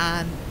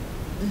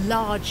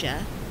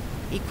larger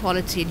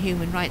Equality and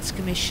Human Rights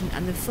Commission,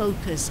 and the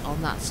focus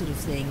on that sort of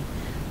thing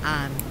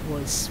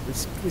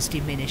was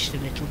diminished a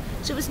little.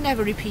 So it was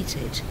never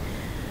repeated.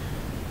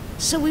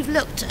 So we've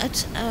looked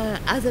at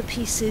other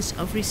pieces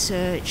of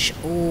research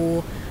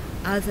or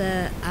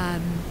other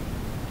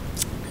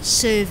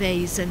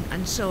surveys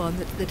and so on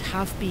that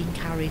have been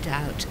carried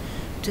out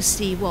to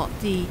see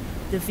what the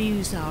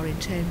views are in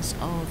terms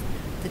of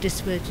the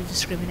Disability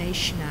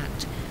Discrimination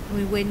Act. I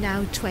mean, we're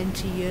now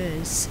 20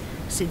 years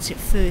since it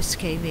first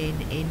came in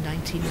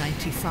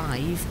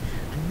 1995,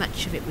 and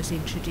much of it was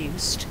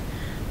introduced.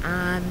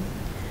 An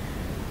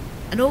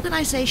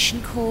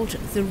organisation called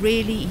the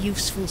Really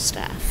Useful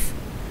Stuff,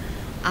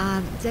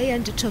 they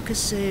undertook a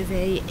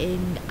survey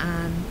in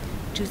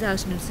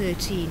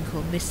 2013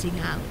 called Missing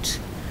Out,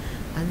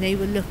 and they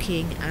were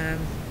looking,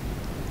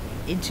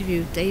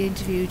 they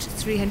interviewed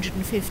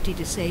 350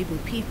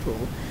 disabled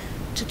people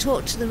to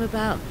talk to them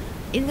about,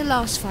 in the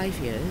last 5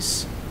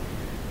 years,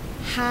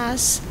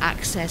 has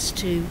access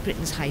to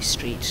Britain's high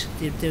street,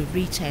 the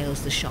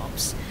retails, the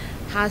shops,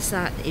 has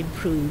that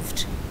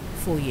improved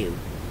for you?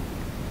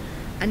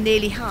 And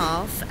nearly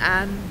half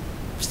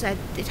said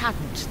it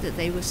hadn't, that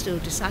they were still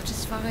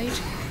dissatisfied,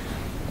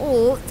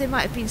 or there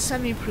might have been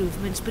some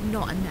improvements but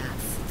not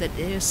enough, that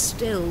there's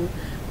still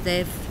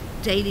their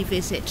daily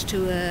visit to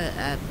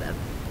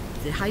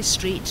the high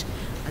street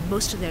and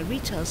most of their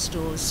retail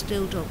stores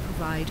still don't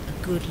provide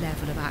a good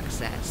level of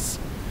access.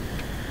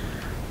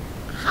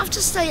 I have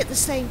to say at the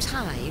same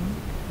time,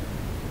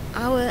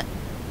 our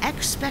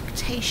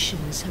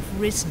expectations have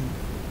risen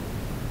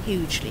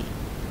hugely.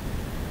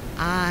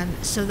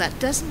 So that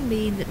doesn't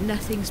mean that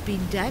nothing's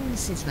been done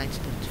since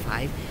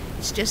 1995.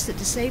 It's just that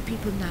disabled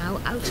people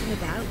now, out and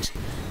about,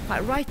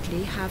 quite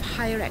rightly have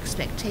higher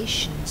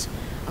expectations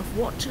of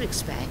what to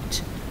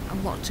expect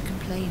and what to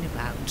complain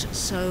about.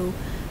 So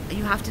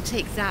you have to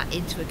take that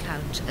into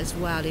account as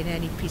well in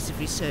any piece of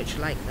research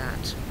like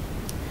that.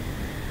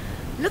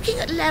 Looking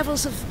at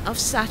levels of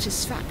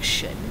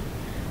satisfaction,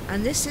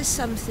 and this is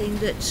something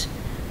that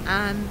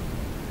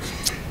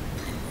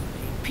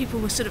people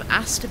were sort of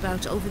asked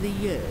about over the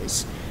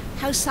years.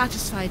 How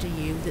satisfied are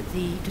you that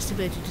the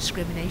Disability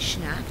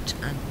Discrimination Act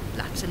and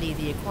latterly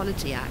the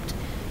Equality Act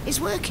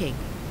is working?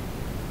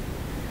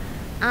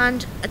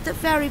 And at the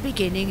very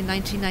beginning in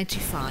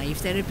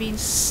 1995 there had been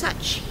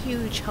such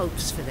huge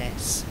hopes for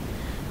this.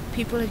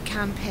 People had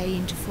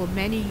campaigned for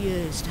many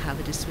years to have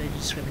a Disability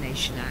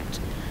Discrimination Act,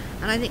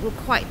 and I think were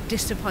quite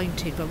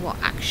disappointed by what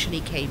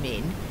actually came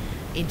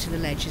into the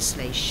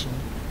legislation,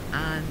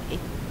 and it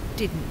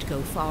didn't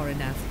go far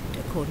enough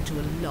according to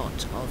a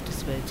lot of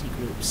disability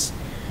groups.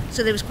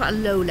 So there was quite a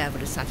low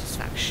level of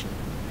satisfaction.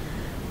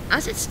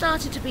 As it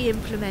started to be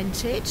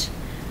implemented,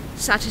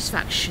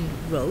 satisfaction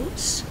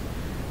rose,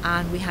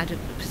 and we had a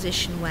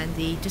position when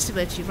the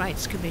Disability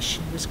Rights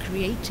Commission was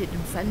created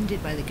and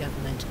funded by the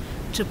government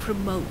to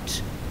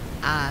promote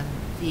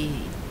the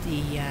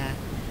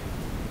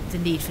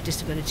need for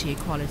disability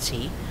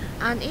equality,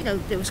 and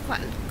there was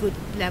quite good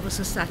levels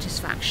of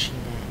satisfaction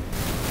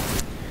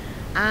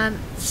there.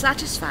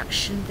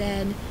 Satisfaction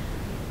then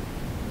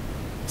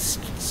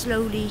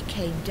slowly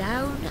came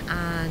down,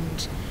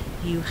 and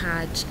you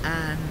had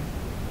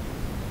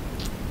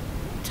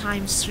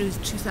times through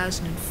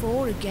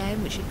 2004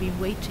 again, which had been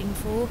waiting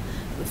for,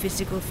 with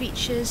physical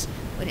features.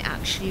 When it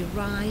actually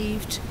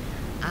arrived,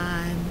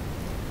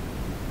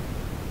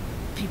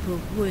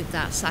 people weren't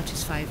that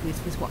satisfied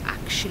with what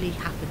actually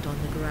happened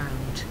on the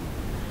ground.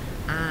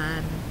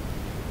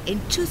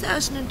 In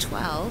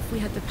 2012 we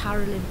had the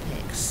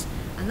Paralympics,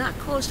 and that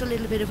caused a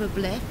little bit of a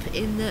blip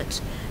in that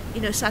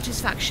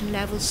satisfaction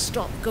levels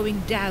stopped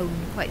going down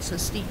quite so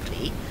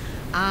steeply,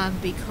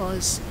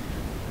 because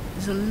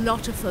there's a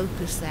lot of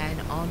focus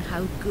then on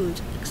how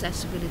good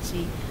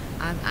accessibility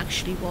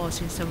actually was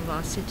in some of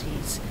our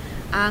cities.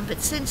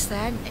 But since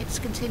then it's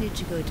continued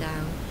to go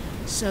down.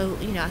 So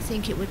I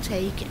think it would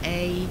take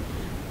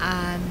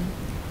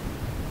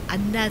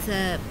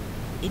another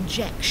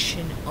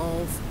injection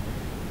of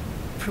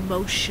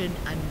promotion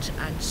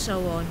and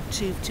so on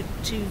to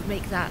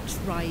make that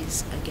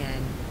rise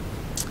again.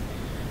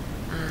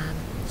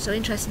 So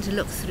interesting to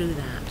look through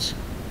that.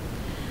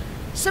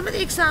 Some of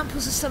the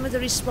examples of some of the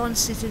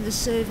responses in the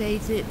survey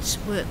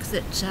work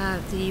that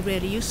the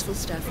Really Useful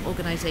Stuff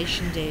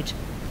organisation did.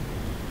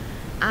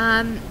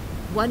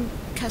 One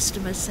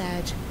customer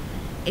said,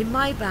 "In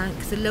my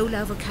bank the low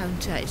level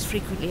counter is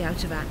frequently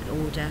out of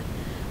order,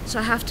 so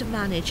I have to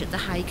manage at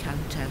the high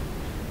counter,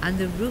 and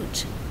the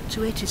route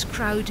to it is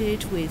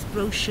crowded with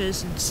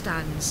brochures and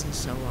stands and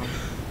so on."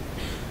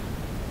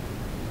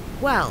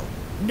 Well,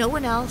 no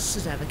one else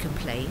has ever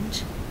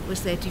complained,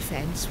 was their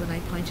defence when I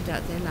pointed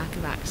out their lack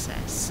of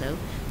access, so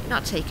they're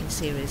not taken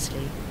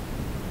seriously.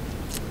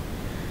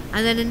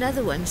 And then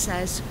another one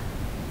says,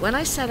 "When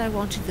I said I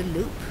wanted the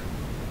loop,"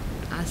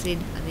 as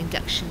in an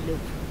induction loop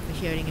for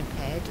hearing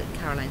impaired that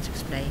Caroline's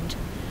explained,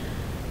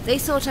 "they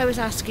thought I was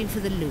asking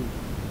for the loo,"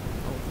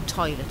 or the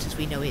toilet as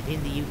we know it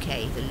in the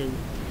UK, the loo.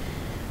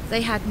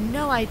 They had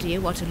no idea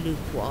what a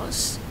loop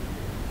was,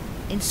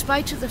 in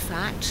spite of the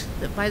fact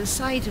that by the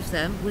side of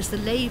them was the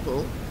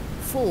label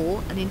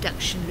for an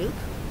induction loop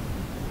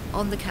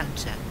on the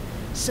counter.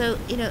 So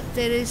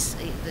there is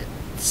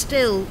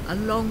still a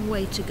long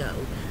way to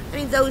go. I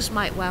mean, those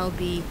might well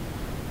be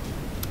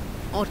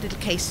odd little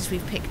cases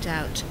we've picked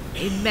out.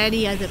 In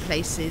many other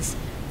places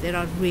there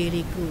are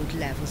really good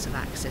levels of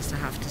access, I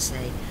have to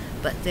say,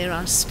 but there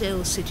are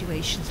still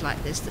situations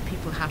like this that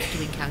people have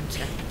to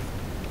encounter.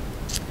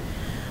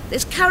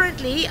 There's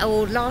currently,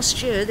 or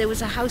last year, there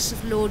was a House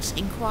of Lords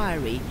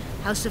inquiry,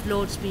 House of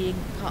Lords being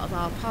part of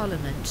our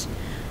Parliament,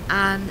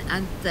 and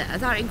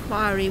that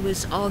inquiry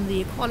was on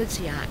the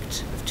Equality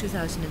Act of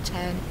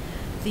 2010,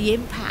 the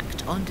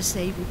impact on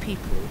disabled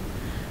people,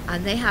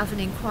 and they have an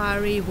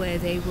inquiry where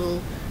they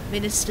will,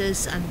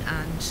 ministers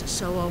and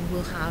so on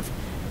will have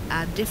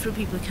different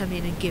people come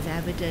in and give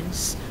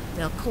evidence.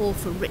 They'll call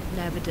for written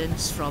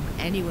evidence from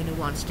anyone who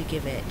wants to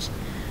give it,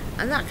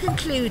 And that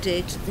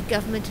concluded the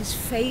government is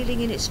failing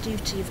in its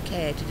duty of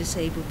care to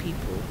disabled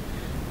people,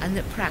 and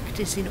that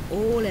practice in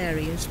all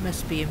areas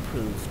must be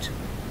improved.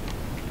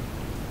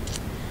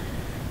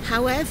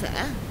 However,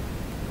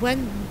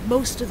 when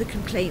most of the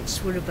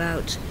complaints were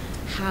about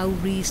how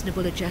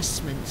reasonable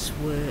adjustments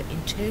were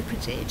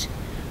interpreted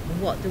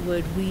and what the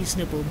word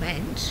reasonable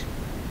meant,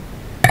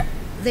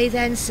 they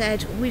then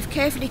said, we've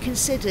carefully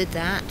considered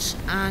that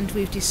and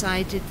we've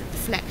decided that the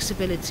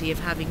flexibility of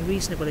having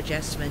reasonable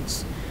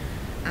adjustments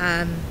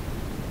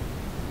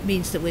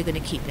means that we're going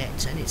to keep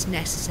it, and it's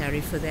necessary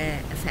for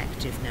their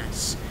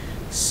effectiveness.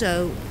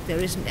 So there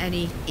isn't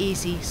any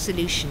easy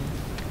solution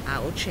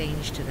or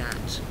change to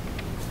that.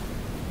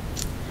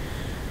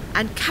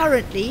 And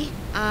currently,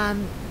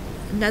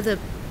 another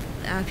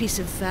piece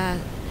of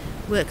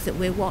work that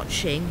we're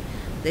watching,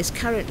 there's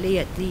currently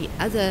at the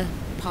other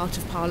part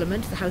of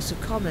Parliament, the House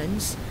of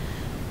Commons,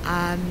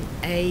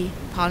 a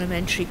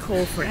parliamentary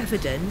call for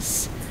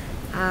evidence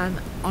on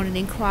an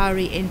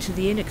inquiry into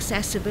the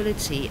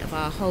inaccessibility of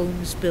our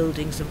homes,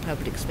 buildings and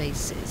public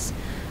spaces.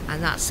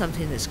 And that's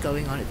something that's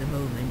going on at the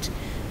moment.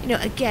 You know,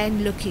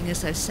 again, looking,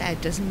 as I've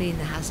said, doesn't mean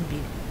there hasn't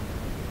been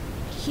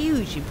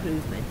huge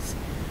improvements,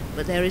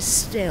 but there is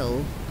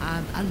still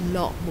a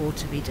lot more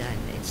to be done.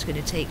 It's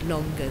going to take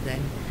longer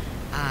than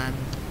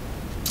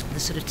the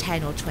sort of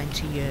 10 or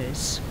 20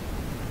 years.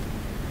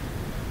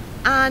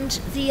 And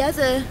the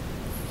other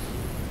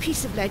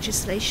piece of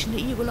legislation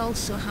that you will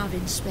also have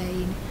in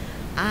Spain,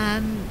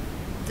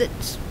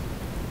 that,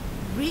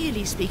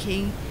 really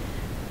speaking,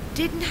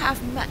 didn't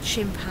have much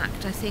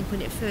impact, I think,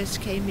 when it first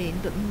came in,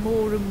 but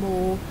more and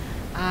more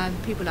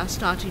people are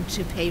starting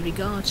to pay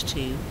regard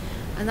to,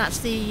 and that's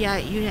the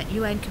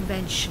UN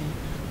Convention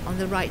on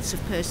the Rights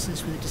of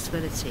Persons with a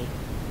Disability.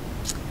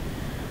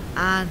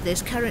 And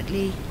there's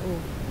currently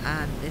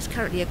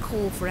a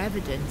call for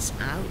evidence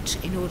out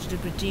in order to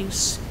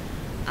produce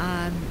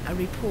a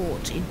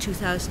report in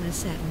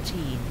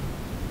 2017.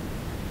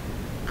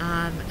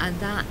 And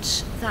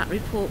that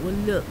report will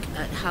look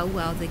at how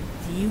well the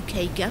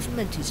UK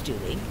government is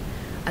doing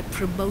at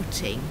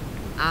promoting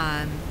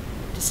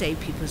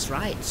disabled people's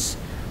rights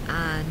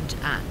and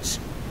at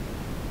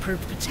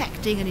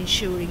protecting and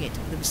ensuring it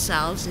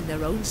themselves in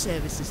their own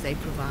services they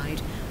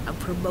provide, and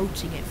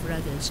promoting it for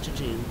others to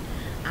do,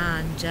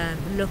 and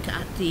look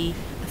at the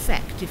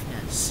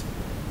effectiveness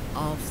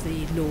of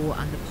the law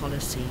and the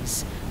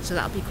policies. So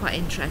that'll be quite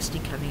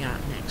interesting coming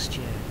out next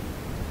year.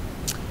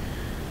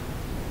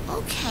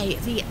 Okay,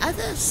 the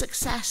other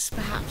success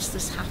perhaps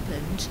that's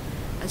happened,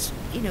 as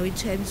you know, in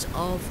terms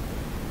of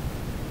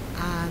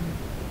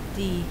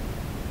the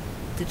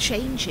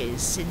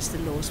changes since the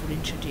laws were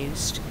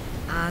introduced,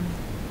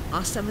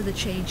 are some of the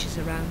changes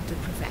around the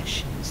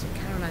professions, and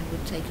Caroline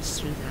would take us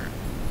through that.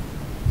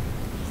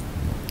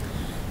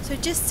 So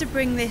just to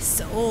bring this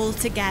all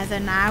together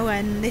now,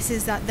 and this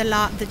is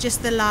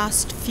just the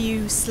last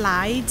few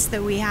slides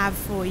that we have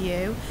for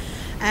you,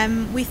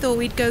 we thought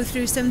we'd go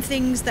through some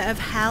things that have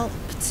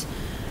helped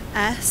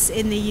us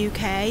in the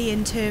UK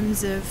in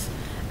terms of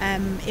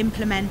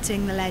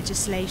implementing the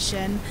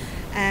legislation,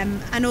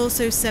 and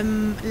also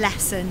some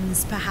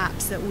lessons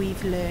perhaps that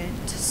we've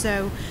learned.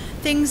 So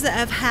things that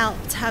have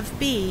helped have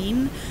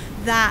been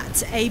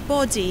that a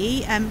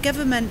body,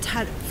 government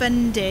had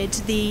funded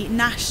the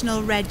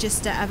National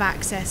Register of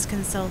Access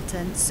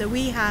Consultants. So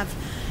we have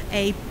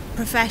a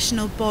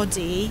professional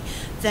body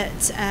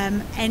that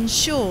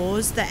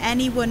ensures that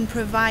anyone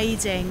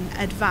providing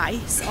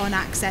advice on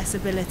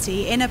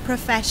accessibility in a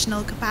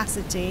professional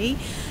capacity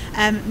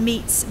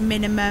meets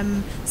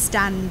minimum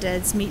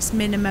standards, meets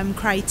minimum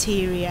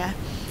criteria.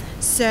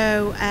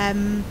 So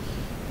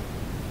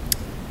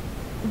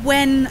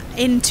when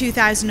in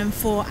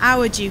 2004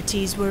 our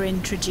duties were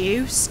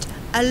introduced,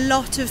 a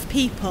lot of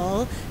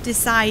people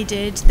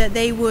decided that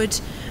they would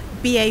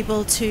be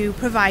able to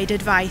provide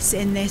advice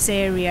in this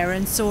area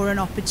and saw an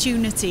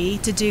opportunity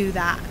to do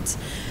that,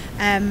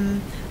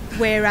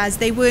 whereas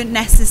they weren't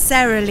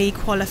necessarily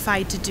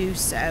qualified to do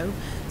so.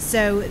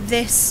 So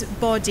this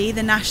body,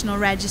 the National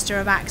Register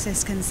of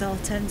Access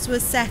Consultants,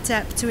 was set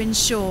up to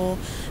ensure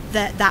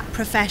that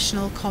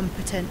professional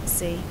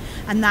competency,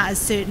 and that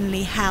has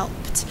certainly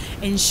helped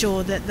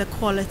ensure that the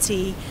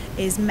quality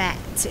is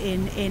met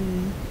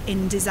in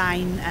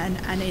design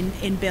and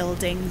in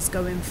buildings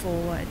going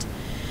forward.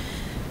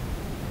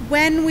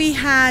 When we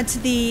had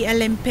the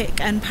Olympic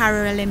and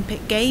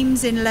Paralympic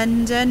Games in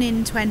London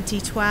in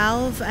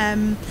 2012,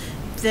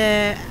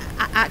 the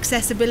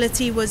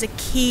accessibility was a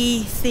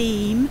key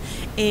theme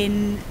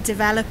in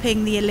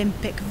developing the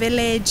Olympic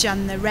Village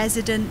and the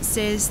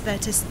residences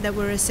that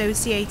were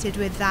associated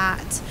with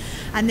that.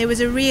 And there was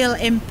a real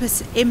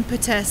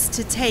impetus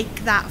to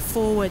take that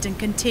forward and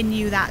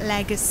continue that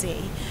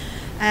legacy.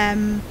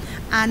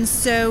 And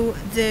so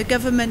the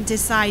government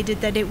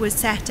decided that it would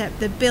set up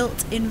the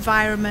Built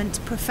Environment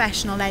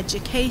Professional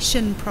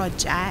Education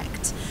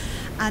Project,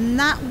 and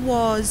that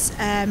was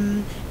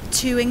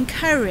to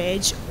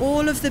encourage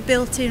all of the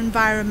built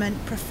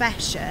environment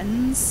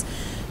professions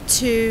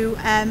to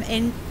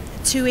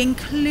to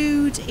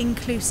include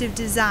inclusive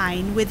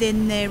design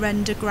within their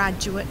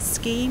undergraduate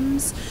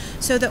schemes,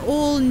 so that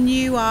all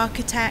new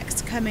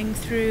architects coming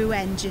through,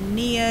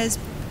 engineers,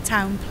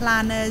 town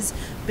planners,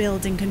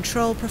 building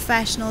control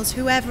professionals,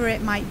 whoever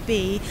it might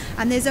be,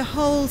 and there's a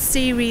whole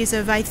series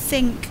of, I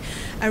think,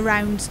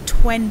 around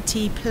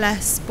 20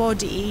 plus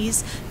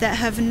bodies that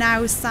have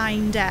now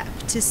signed up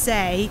to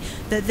say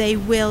that they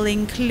will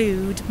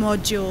include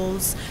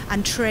modules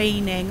and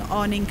training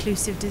on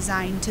inclusive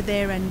design to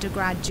their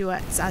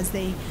undergraduates as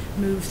they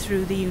move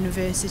through the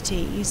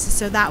universities,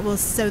 so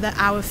that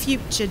our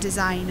future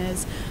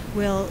designers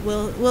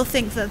will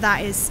think that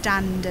that is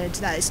standard,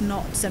 that is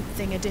not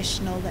something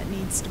additional that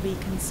needs to be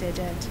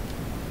considered.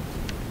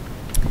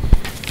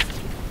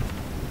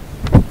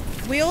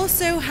 We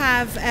also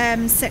have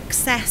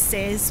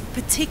successes,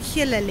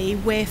 particularly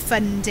where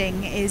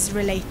funding is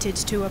related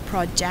to a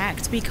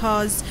project,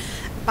 because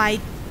by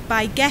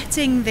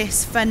getting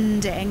this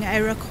funding,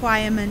 a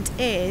requirement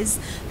is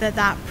that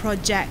that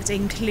project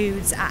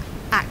includes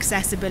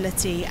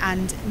accessibility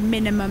and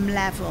minimum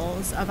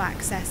levels of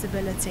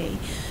accessibility.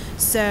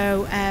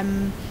 So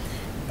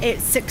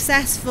it's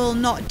successful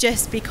not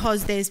just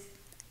because there's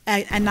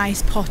a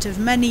nice pot of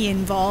money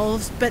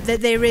involved, but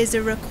that there is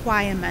a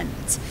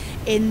requirement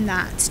in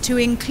that to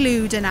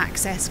include an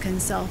access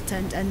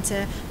consultant and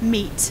to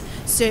meet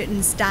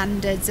certain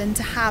standards and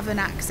to have an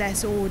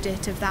access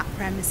audit of that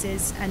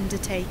premises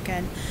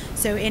undertaken.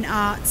 So in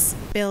arts,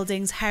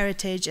 buildings,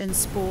 heritage and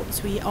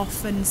sports, we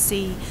often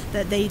see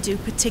that they do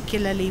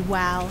particularly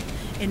well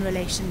in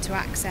relation to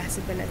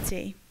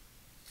accessibility.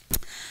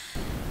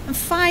 And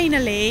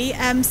finally,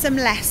 some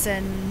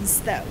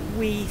lessons that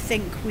we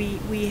think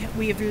we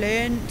have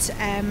learnt,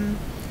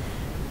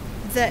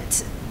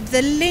 that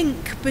the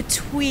link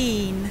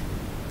between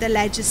the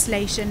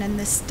legislation and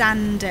the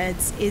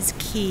standards is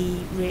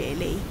key,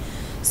 really.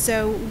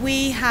 So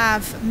we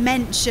have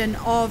mention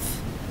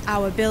of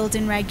our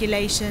building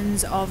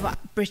regulations, of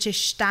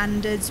British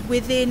standards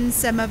within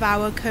some of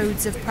our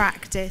codes of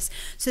practice.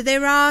 So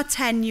there are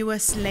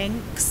tenuous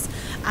links,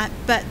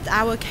 but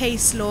our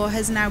case law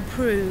has now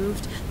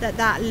proved that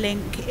that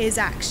link is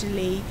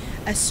actually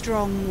a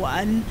strong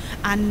one,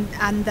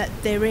 and that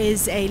there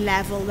is a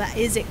level that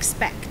is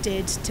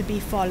expected to be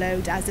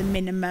followed as a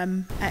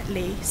minimum at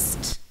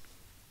least.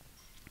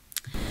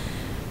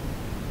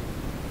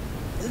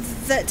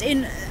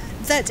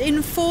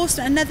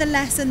 Another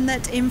lesson,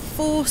 that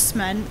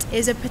enforcement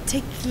is a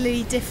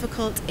particularly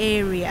difficult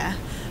area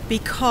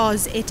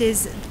because it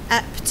is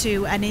up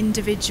to an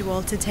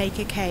individual to take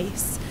a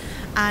case,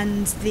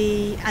 and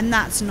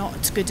that's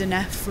not good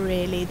enough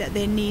really, that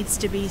there needs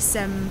to be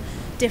some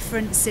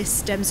different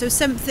system. So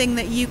something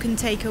that you can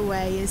take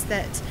away is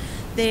that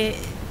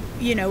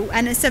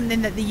and it's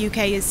something that the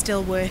UK is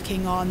still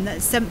working on,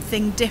 that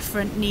something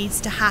different needs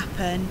to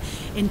happen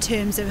in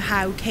terms of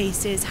how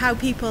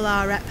people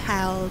are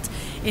upheld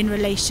in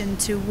relation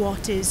to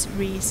what is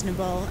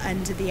reasonable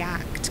under the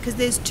Act, because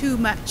there's too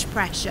much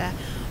pressure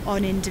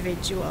on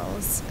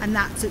individuals, and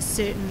that's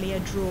certainly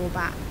a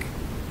drawback.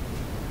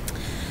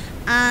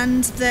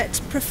 And that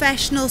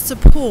professional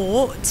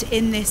support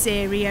in this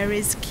area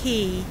is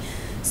key.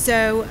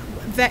 So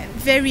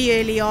very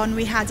early on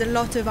we had a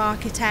lot of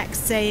architects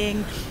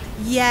saying,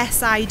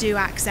 yes, I do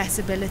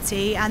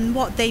accessibility, and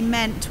what they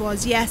meant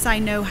was, yes, I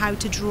know how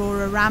to draw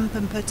a ramp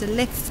and put a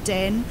lift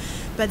in,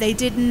 but they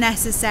didn't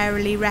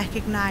necessarily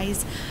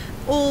recognise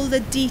all the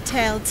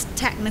detailed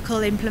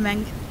technical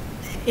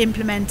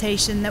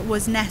implementation that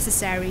was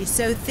necessary.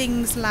 So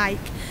things like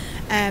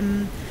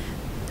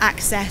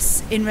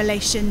access in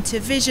relation to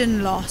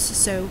vision loss,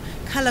 so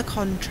colour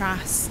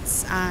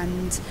contrasts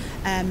and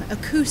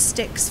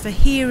acoustics for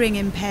hearing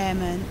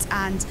impairment,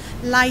 and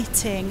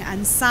lighting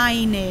and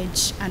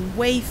signage and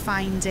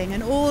wayfinding,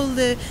 and all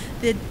the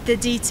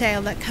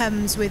detail that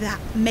comes with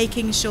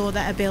making sure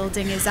that a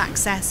building is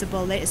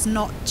accessible. It's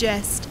not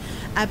just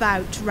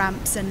about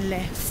ramps and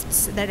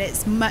lifts, that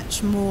it's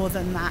much more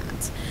than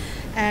that.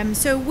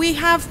 So we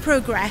have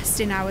progressed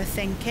in our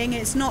thinking.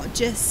 It's not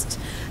just,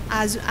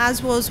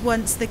 as was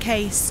once the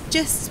case,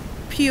 just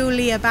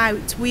purely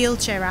about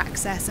wheelchair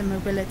access and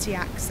mobility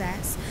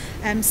access.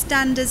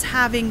 Standards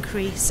have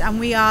increased, and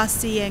we are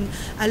seeing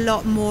a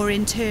lot more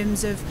in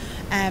terms of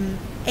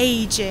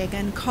ageing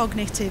and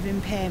cognitive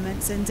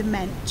impairments and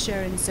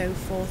dementia and so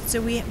forth.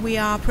 So we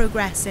are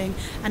progressing,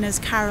 and as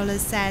Carol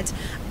has said,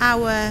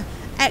 our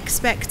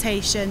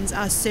expectations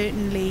have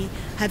certainly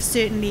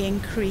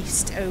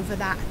increased over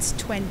that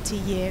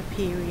 20-year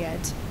period.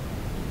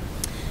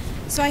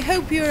 So I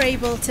hope you're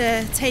able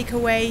to take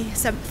away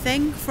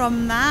something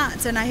from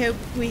that, and I hope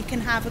we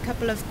can have a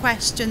couple of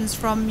questions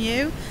from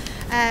you.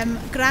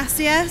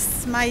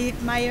 Gracias, my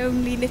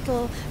only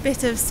little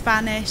bit of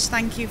Spanish.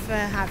 Thank you for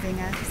having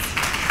us.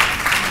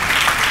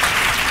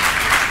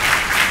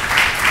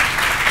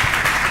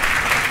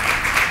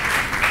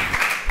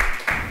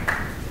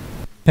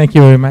 Thank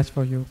you very much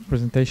for your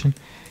presentation.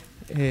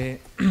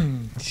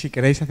 Si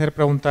queréis hacer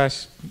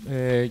preguntas,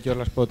 yo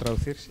las puedo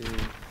traducir,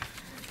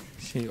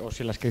 o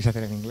si las queréis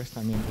hacer en inglés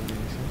también podría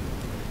ser.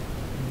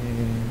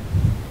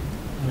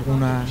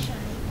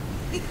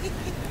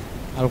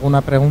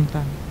 ¿Alguna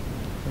pregunta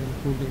del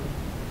público?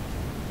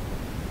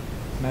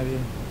 Nadie.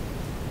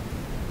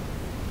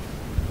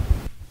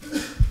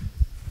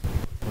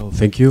 Well,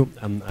 thank you.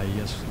 I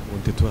just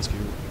wanted to ask you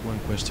one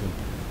question.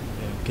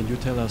 Can you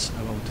tell us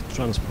about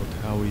transport?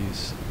 How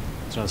is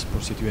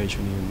transport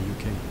situation in the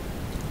UK?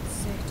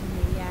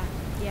 Certainly,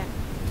 yeah.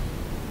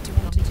 Do you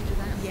want me to do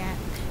that? Yeah.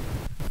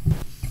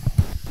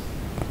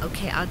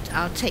 Okay,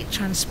 I'll take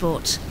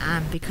transport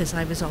because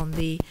I was on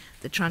the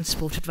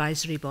transport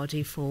advisory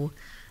body for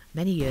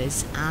many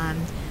years.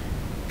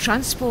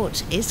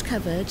 Transport is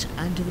covered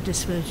under the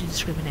Disability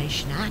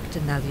Discrimination Act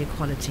and now the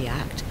Equality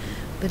Act,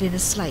 but in a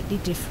slightly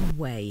different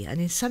way,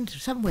 and in some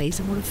ways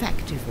a more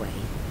effective way.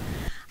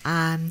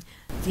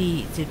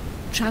 The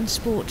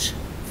transport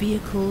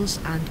vehicles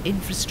and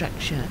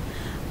infrastructure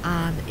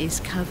is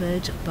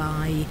covered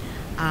by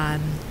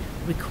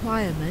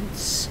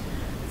requirements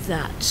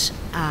that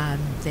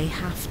they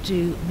have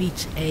to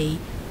meet a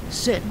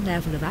certain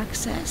level of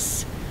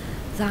access.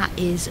 That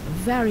is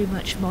very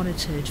much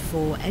monitored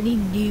for any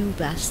new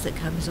bus that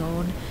comes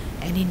on,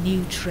 any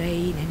new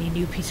train, any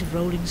new piece of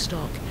rolling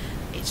stock.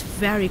 It's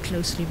very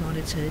closely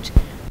monitored.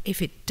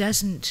 If it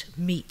doesn't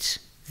meet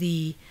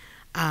the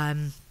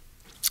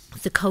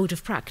code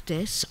of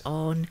practice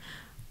on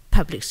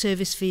public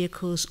service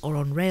vehicles or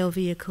on rail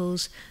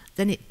vehicles,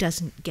 then it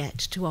doesn't get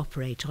to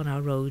operate on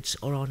our roads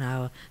or on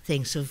our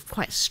things. So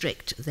quite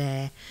strict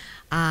there.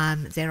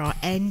 There are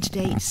end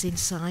dates in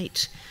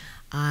sight.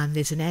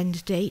 There's an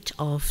end date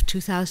of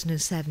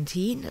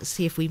 2017. Let's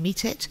see if we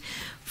meet it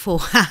for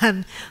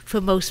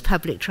most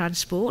public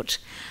transport.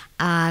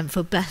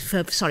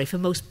 For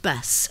most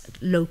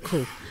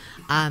local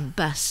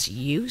bus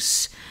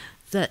use,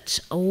 that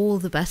all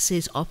the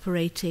buses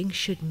operating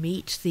should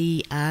meet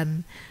the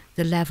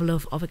level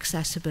of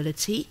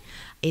accessibility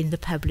in the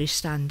published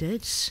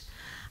standards.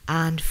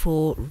 And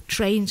for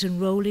trains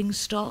and rolling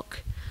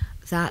stock,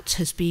 that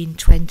has been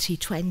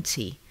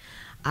 2020.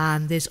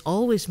 There's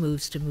always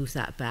moves to move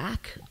that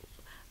back,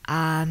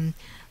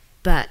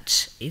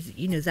 but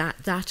you know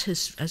that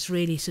has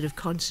really sort of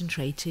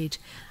concentrated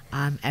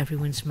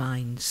everyone's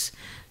minds.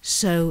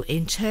 So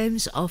in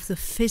terms of the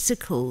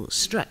physical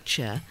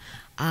structure,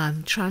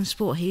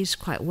 transport here is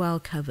quite well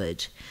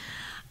covered.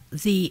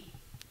 The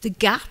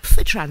gap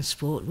for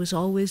transport was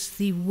always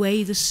the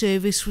way the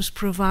service was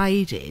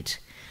provided.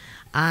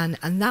 And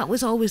that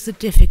was always the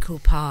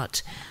difficult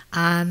part.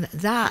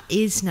 That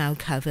is now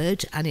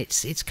covered, and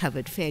it's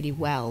covered fairly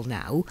well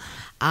now.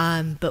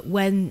 But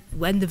when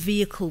the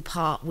vehicle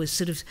part was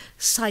sort of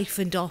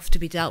siphoned off to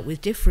be dealt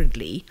with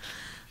differently,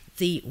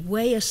 the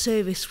way a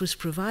service was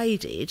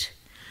provided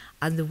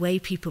and the way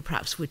people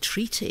perhaps were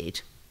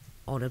treated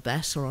on a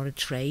bus or on a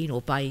train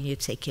or buying a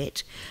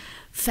ticket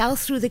fell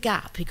through the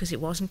gap because it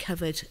wasn't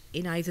covered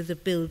in either the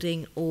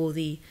building or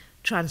the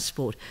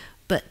transport.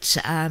 But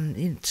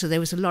so there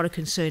was a lot of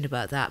concern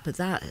about that, but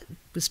that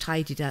was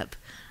tidied up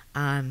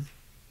a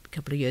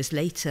couple of years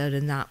later,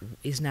 and that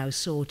is now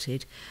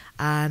sorted.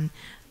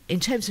 In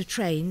terms of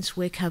trains,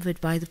 we're covered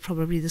by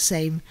probably the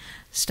same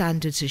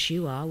standards as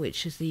you are,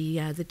 which is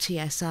the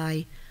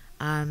TSI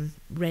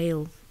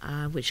rail,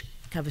 which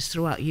covers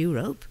throughout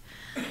Europe.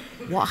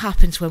 What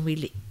happens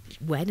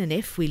when and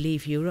if we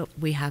leave Europe,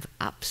 we have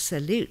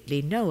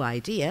absolutely no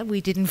idea. We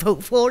didn't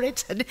vote for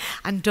it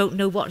and don't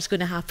know what's going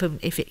to happen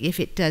if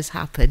it does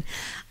happen.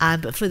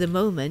 But for the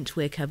moment,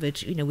 we're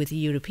covered, with the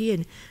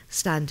European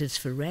standards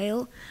for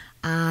rail,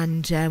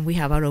 and we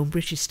have our own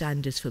British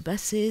standards for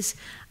buses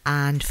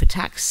and for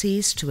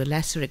taxis to a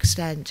lesser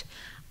extent,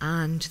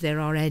 and there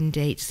are end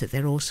dates that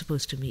they're all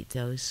supposed to meet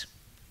those.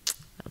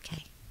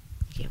 Okay,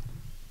 thank you.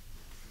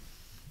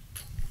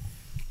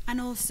 And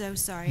also,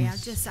 sorry, I'll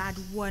just add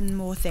one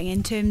more thing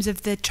in terms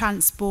of the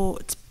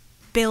transport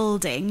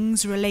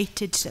buildings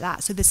related to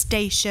that, so the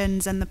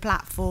stations and the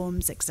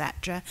platforms,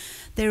 etc.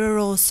 There are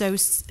also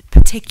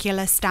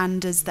particular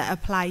standards that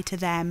apply to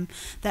them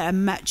that are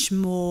much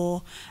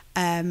more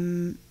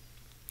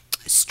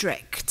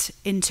strict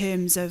in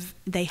terms of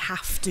they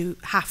have to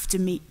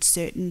meet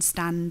certain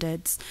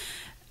standards.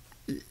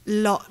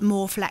 Lot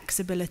more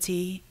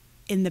flexibility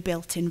in the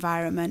built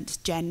environment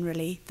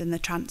generally than the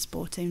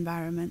transport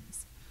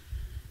environments.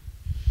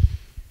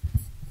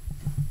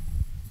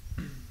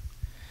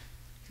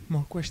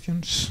 More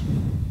questions?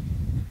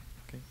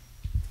 Okay.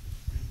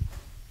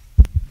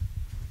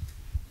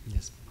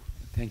 Yes,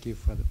 thank you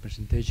for the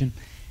presentation.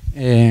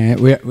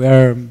 We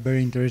are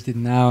very interested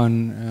now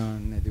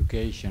on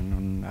education,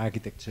 on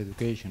architects'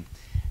 education.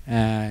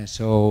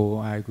 So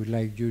I would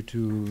like you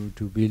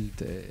to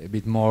build a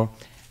bit more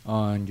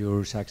on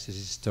your success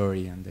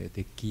story and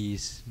the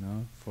keys,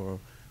 for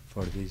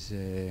this.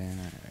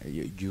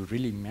 You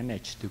really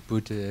managed to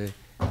put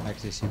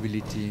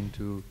accessibility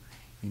into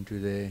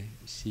the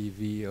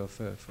CV of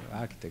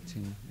architects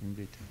in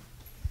Britain.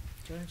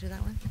 Do you want to do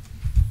that one?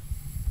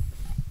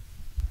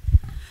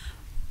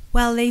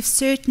 Well, they've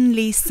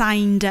certainly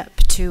signed up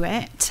to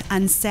it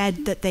and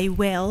said that they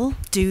will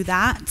do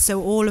that.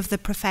 So all of the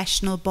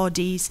professional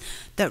bodies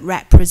that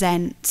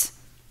represent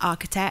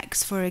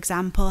architects, for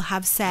example,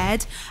 have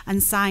said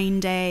and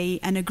signed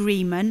an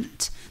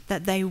agreement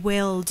that they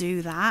will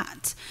do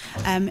that.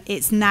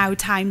 It's now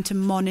time to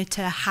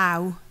monitor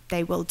how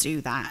they will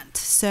do that.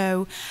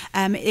 So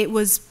it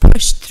was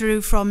pushed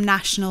through from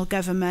national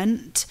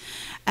government,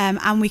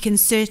 and we can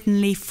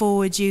certainly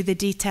forward you the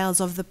details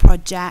of the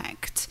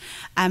project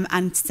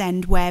and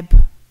send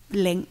web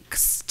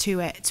links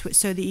to it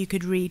so that you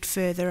could read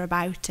further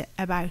about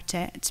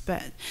it.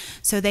 But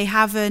so they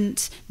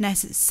haven't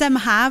some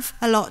have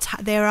a lot.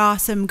 There are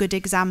some good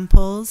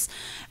examples,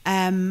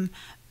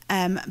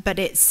 but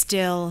it's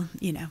still,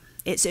 you know,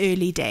 it's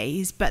early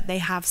days, but they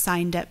have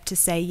signed up to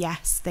say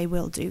yes, they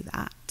will do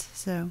that.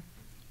 So,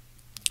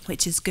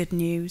 which is good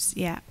news,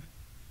 yeah.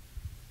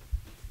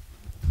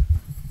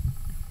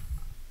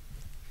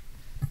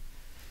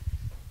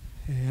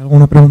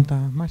 ¿Alguna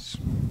pregunta más?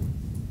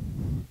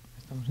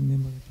 Estamos en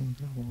tiempo de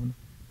preguntar algo, ¿no?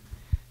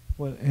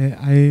 Well,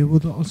 I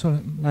would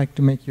also like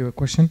to make you a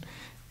question.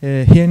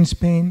 Here in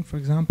Spain, for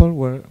example,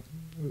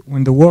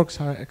 when the works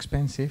are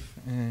expensive,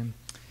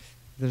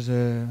 there's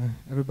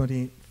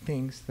everybody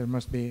thinks there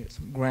must be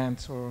some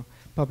grants or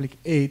public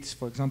aids,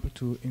 for example,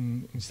 to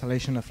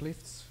installation of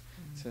lifts.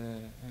 It's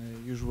a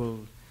usual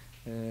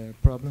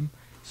problem.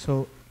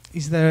 So,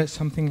 is there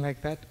something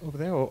like that over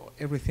there, or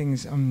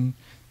everything's on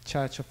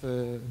charge of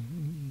the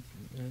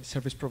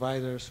service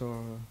providers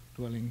or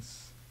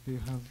dwellings? Do you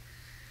have?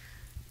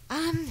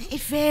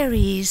 It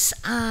varies.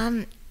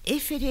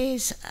 If it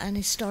is an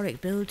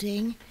historic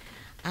building,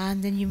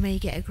 and then you may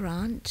get a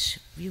grant.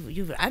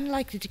 You're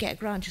unlikely to get a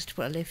grant just to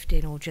put a lift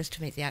in or just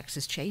to make the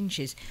access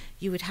changes.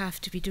 You would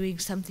have to be doing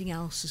something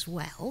else as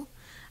well,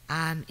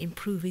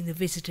 improving the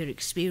visitor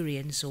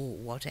experience or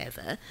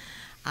whatever.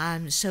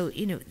 So,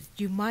 you know,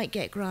 you might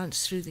get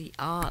grants through the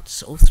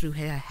arts or through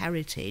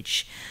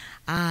heritage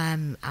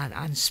and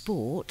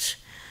sport.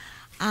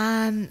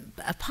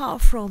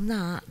 Apart from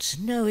that,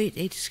 no,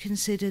 it's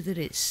considered that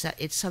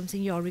it's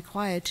something you're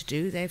required to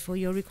do, therefore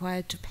you're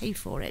required to pay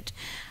for it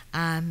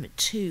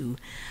too.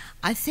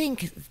 I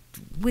think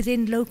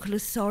within local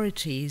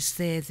authorities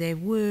there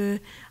were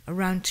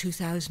around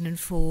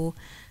 2004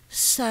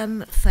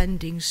 some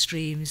funding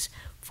streams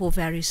for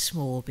very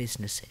small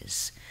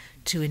businesses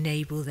to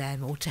enable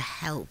them or to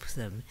help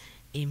them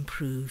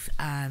improve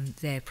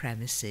their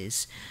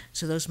premises.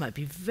 So those might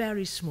be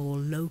very small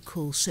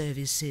local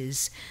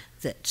services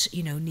that,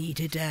 you know,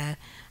 needed a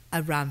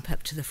ramp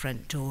up to the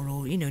front door,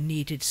 or, you know,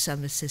 needed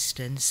some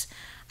assistance,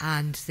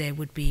 and there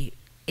would be,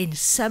 in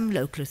some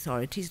local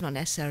authorities, not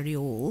necessarily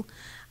all,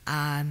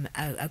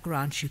 a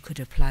grant you could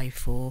apply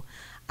for.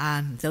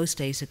 Those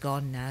days are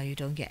gone now. You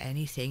don't get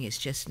anything. It's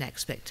just an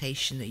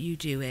expectation that you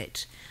do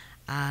it,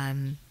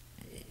 in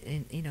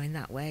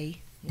that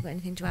way. You got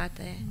anything to add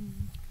there?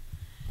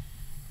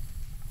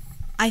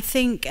 I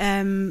think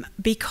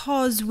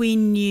because we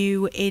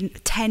knew in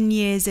 10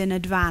 years in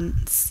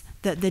advance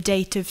that the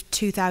date of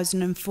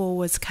 2004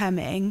 was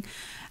coming,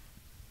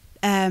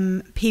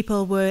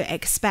 people were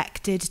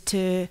expected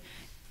to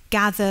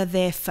gather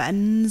their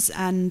funds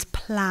and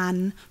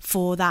plan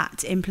for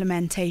that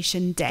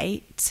implementation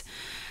date.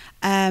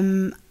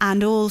 And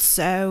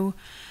also,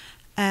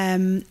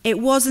 it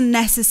wasn't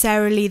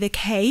necessarily the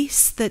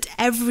case that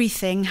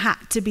everything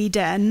had to be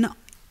done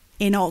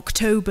in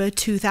October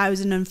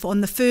 2004.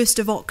 On the 1st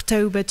of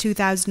October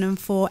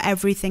 2004,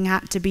 everything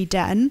had to be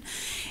done.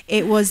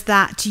 It was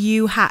that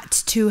you had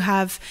to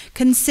have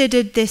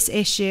considered this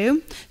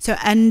issue, so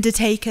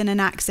undertaken an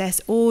access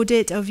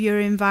audit of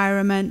your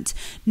environment,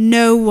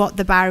 know what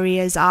the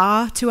barriers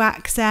are to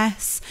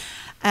access,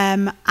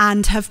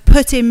 and have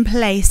put in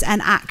place an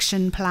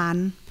action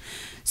plan,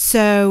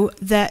 so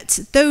that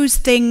those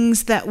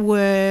things that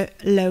were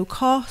low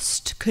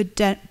cost could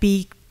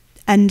be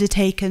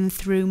undertaken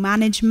through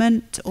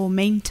management or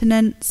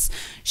maintenance,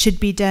 should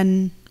be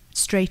done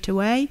straight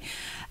away.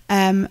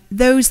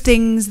 Those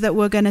things that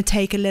were going to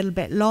take a little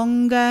bit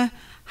longer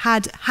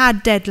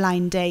had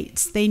deadline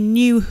dates. They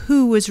knew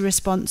who was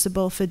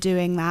responsible for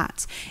doing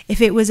that. If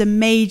it was a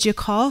major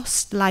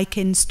cost, like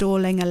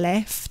installing a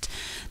lift,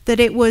 that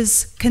it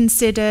was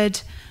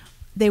considered,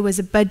 there was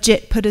a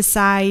budget put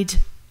aside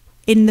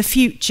in the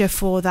future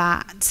for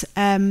that.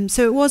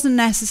 So it wasn't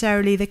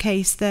necessarily the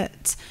case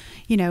that,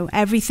 you know,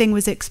 everything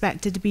was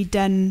expected to be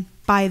done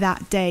by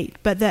that date,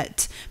 but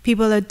that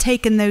people had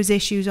taken those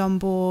issues on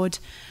board,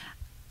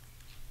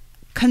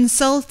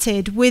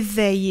 consulted with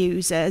their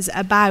users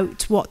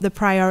about what the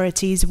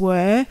priorities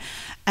were,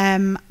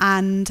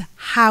 and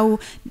how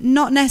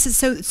not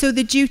necessarily. So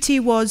the duty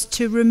was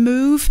to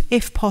remove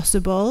if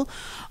possible,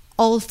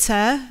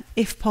 alter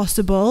if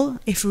possible,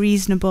 if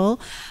reasonable,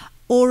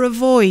 or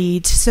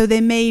avoid. So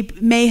there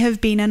may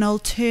have been an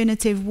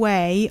alternative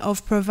way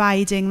of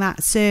providing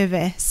that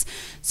service.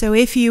 So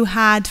if you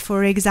had,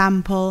 for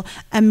example,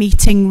 a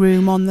meeting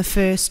room on the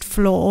first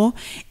floor,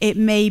 it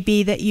may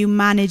be that you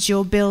manage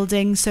your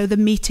building so the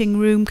meeting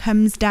room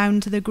comes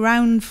down to the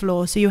ground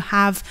floor, so you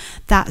have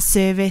that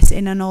service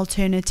in an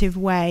alternative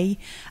way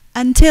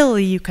until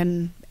you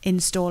can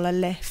install a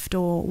lift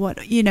or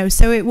what, you know.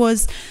 So it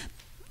was,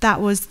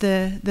 that was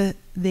the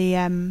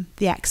the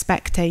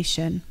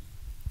expectation.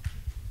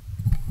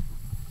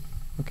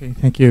 Okay,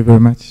 thank you very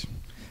much.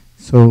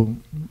 So,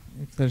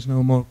 if there's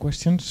no more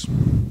questions,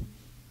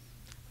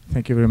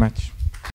 thank you very much.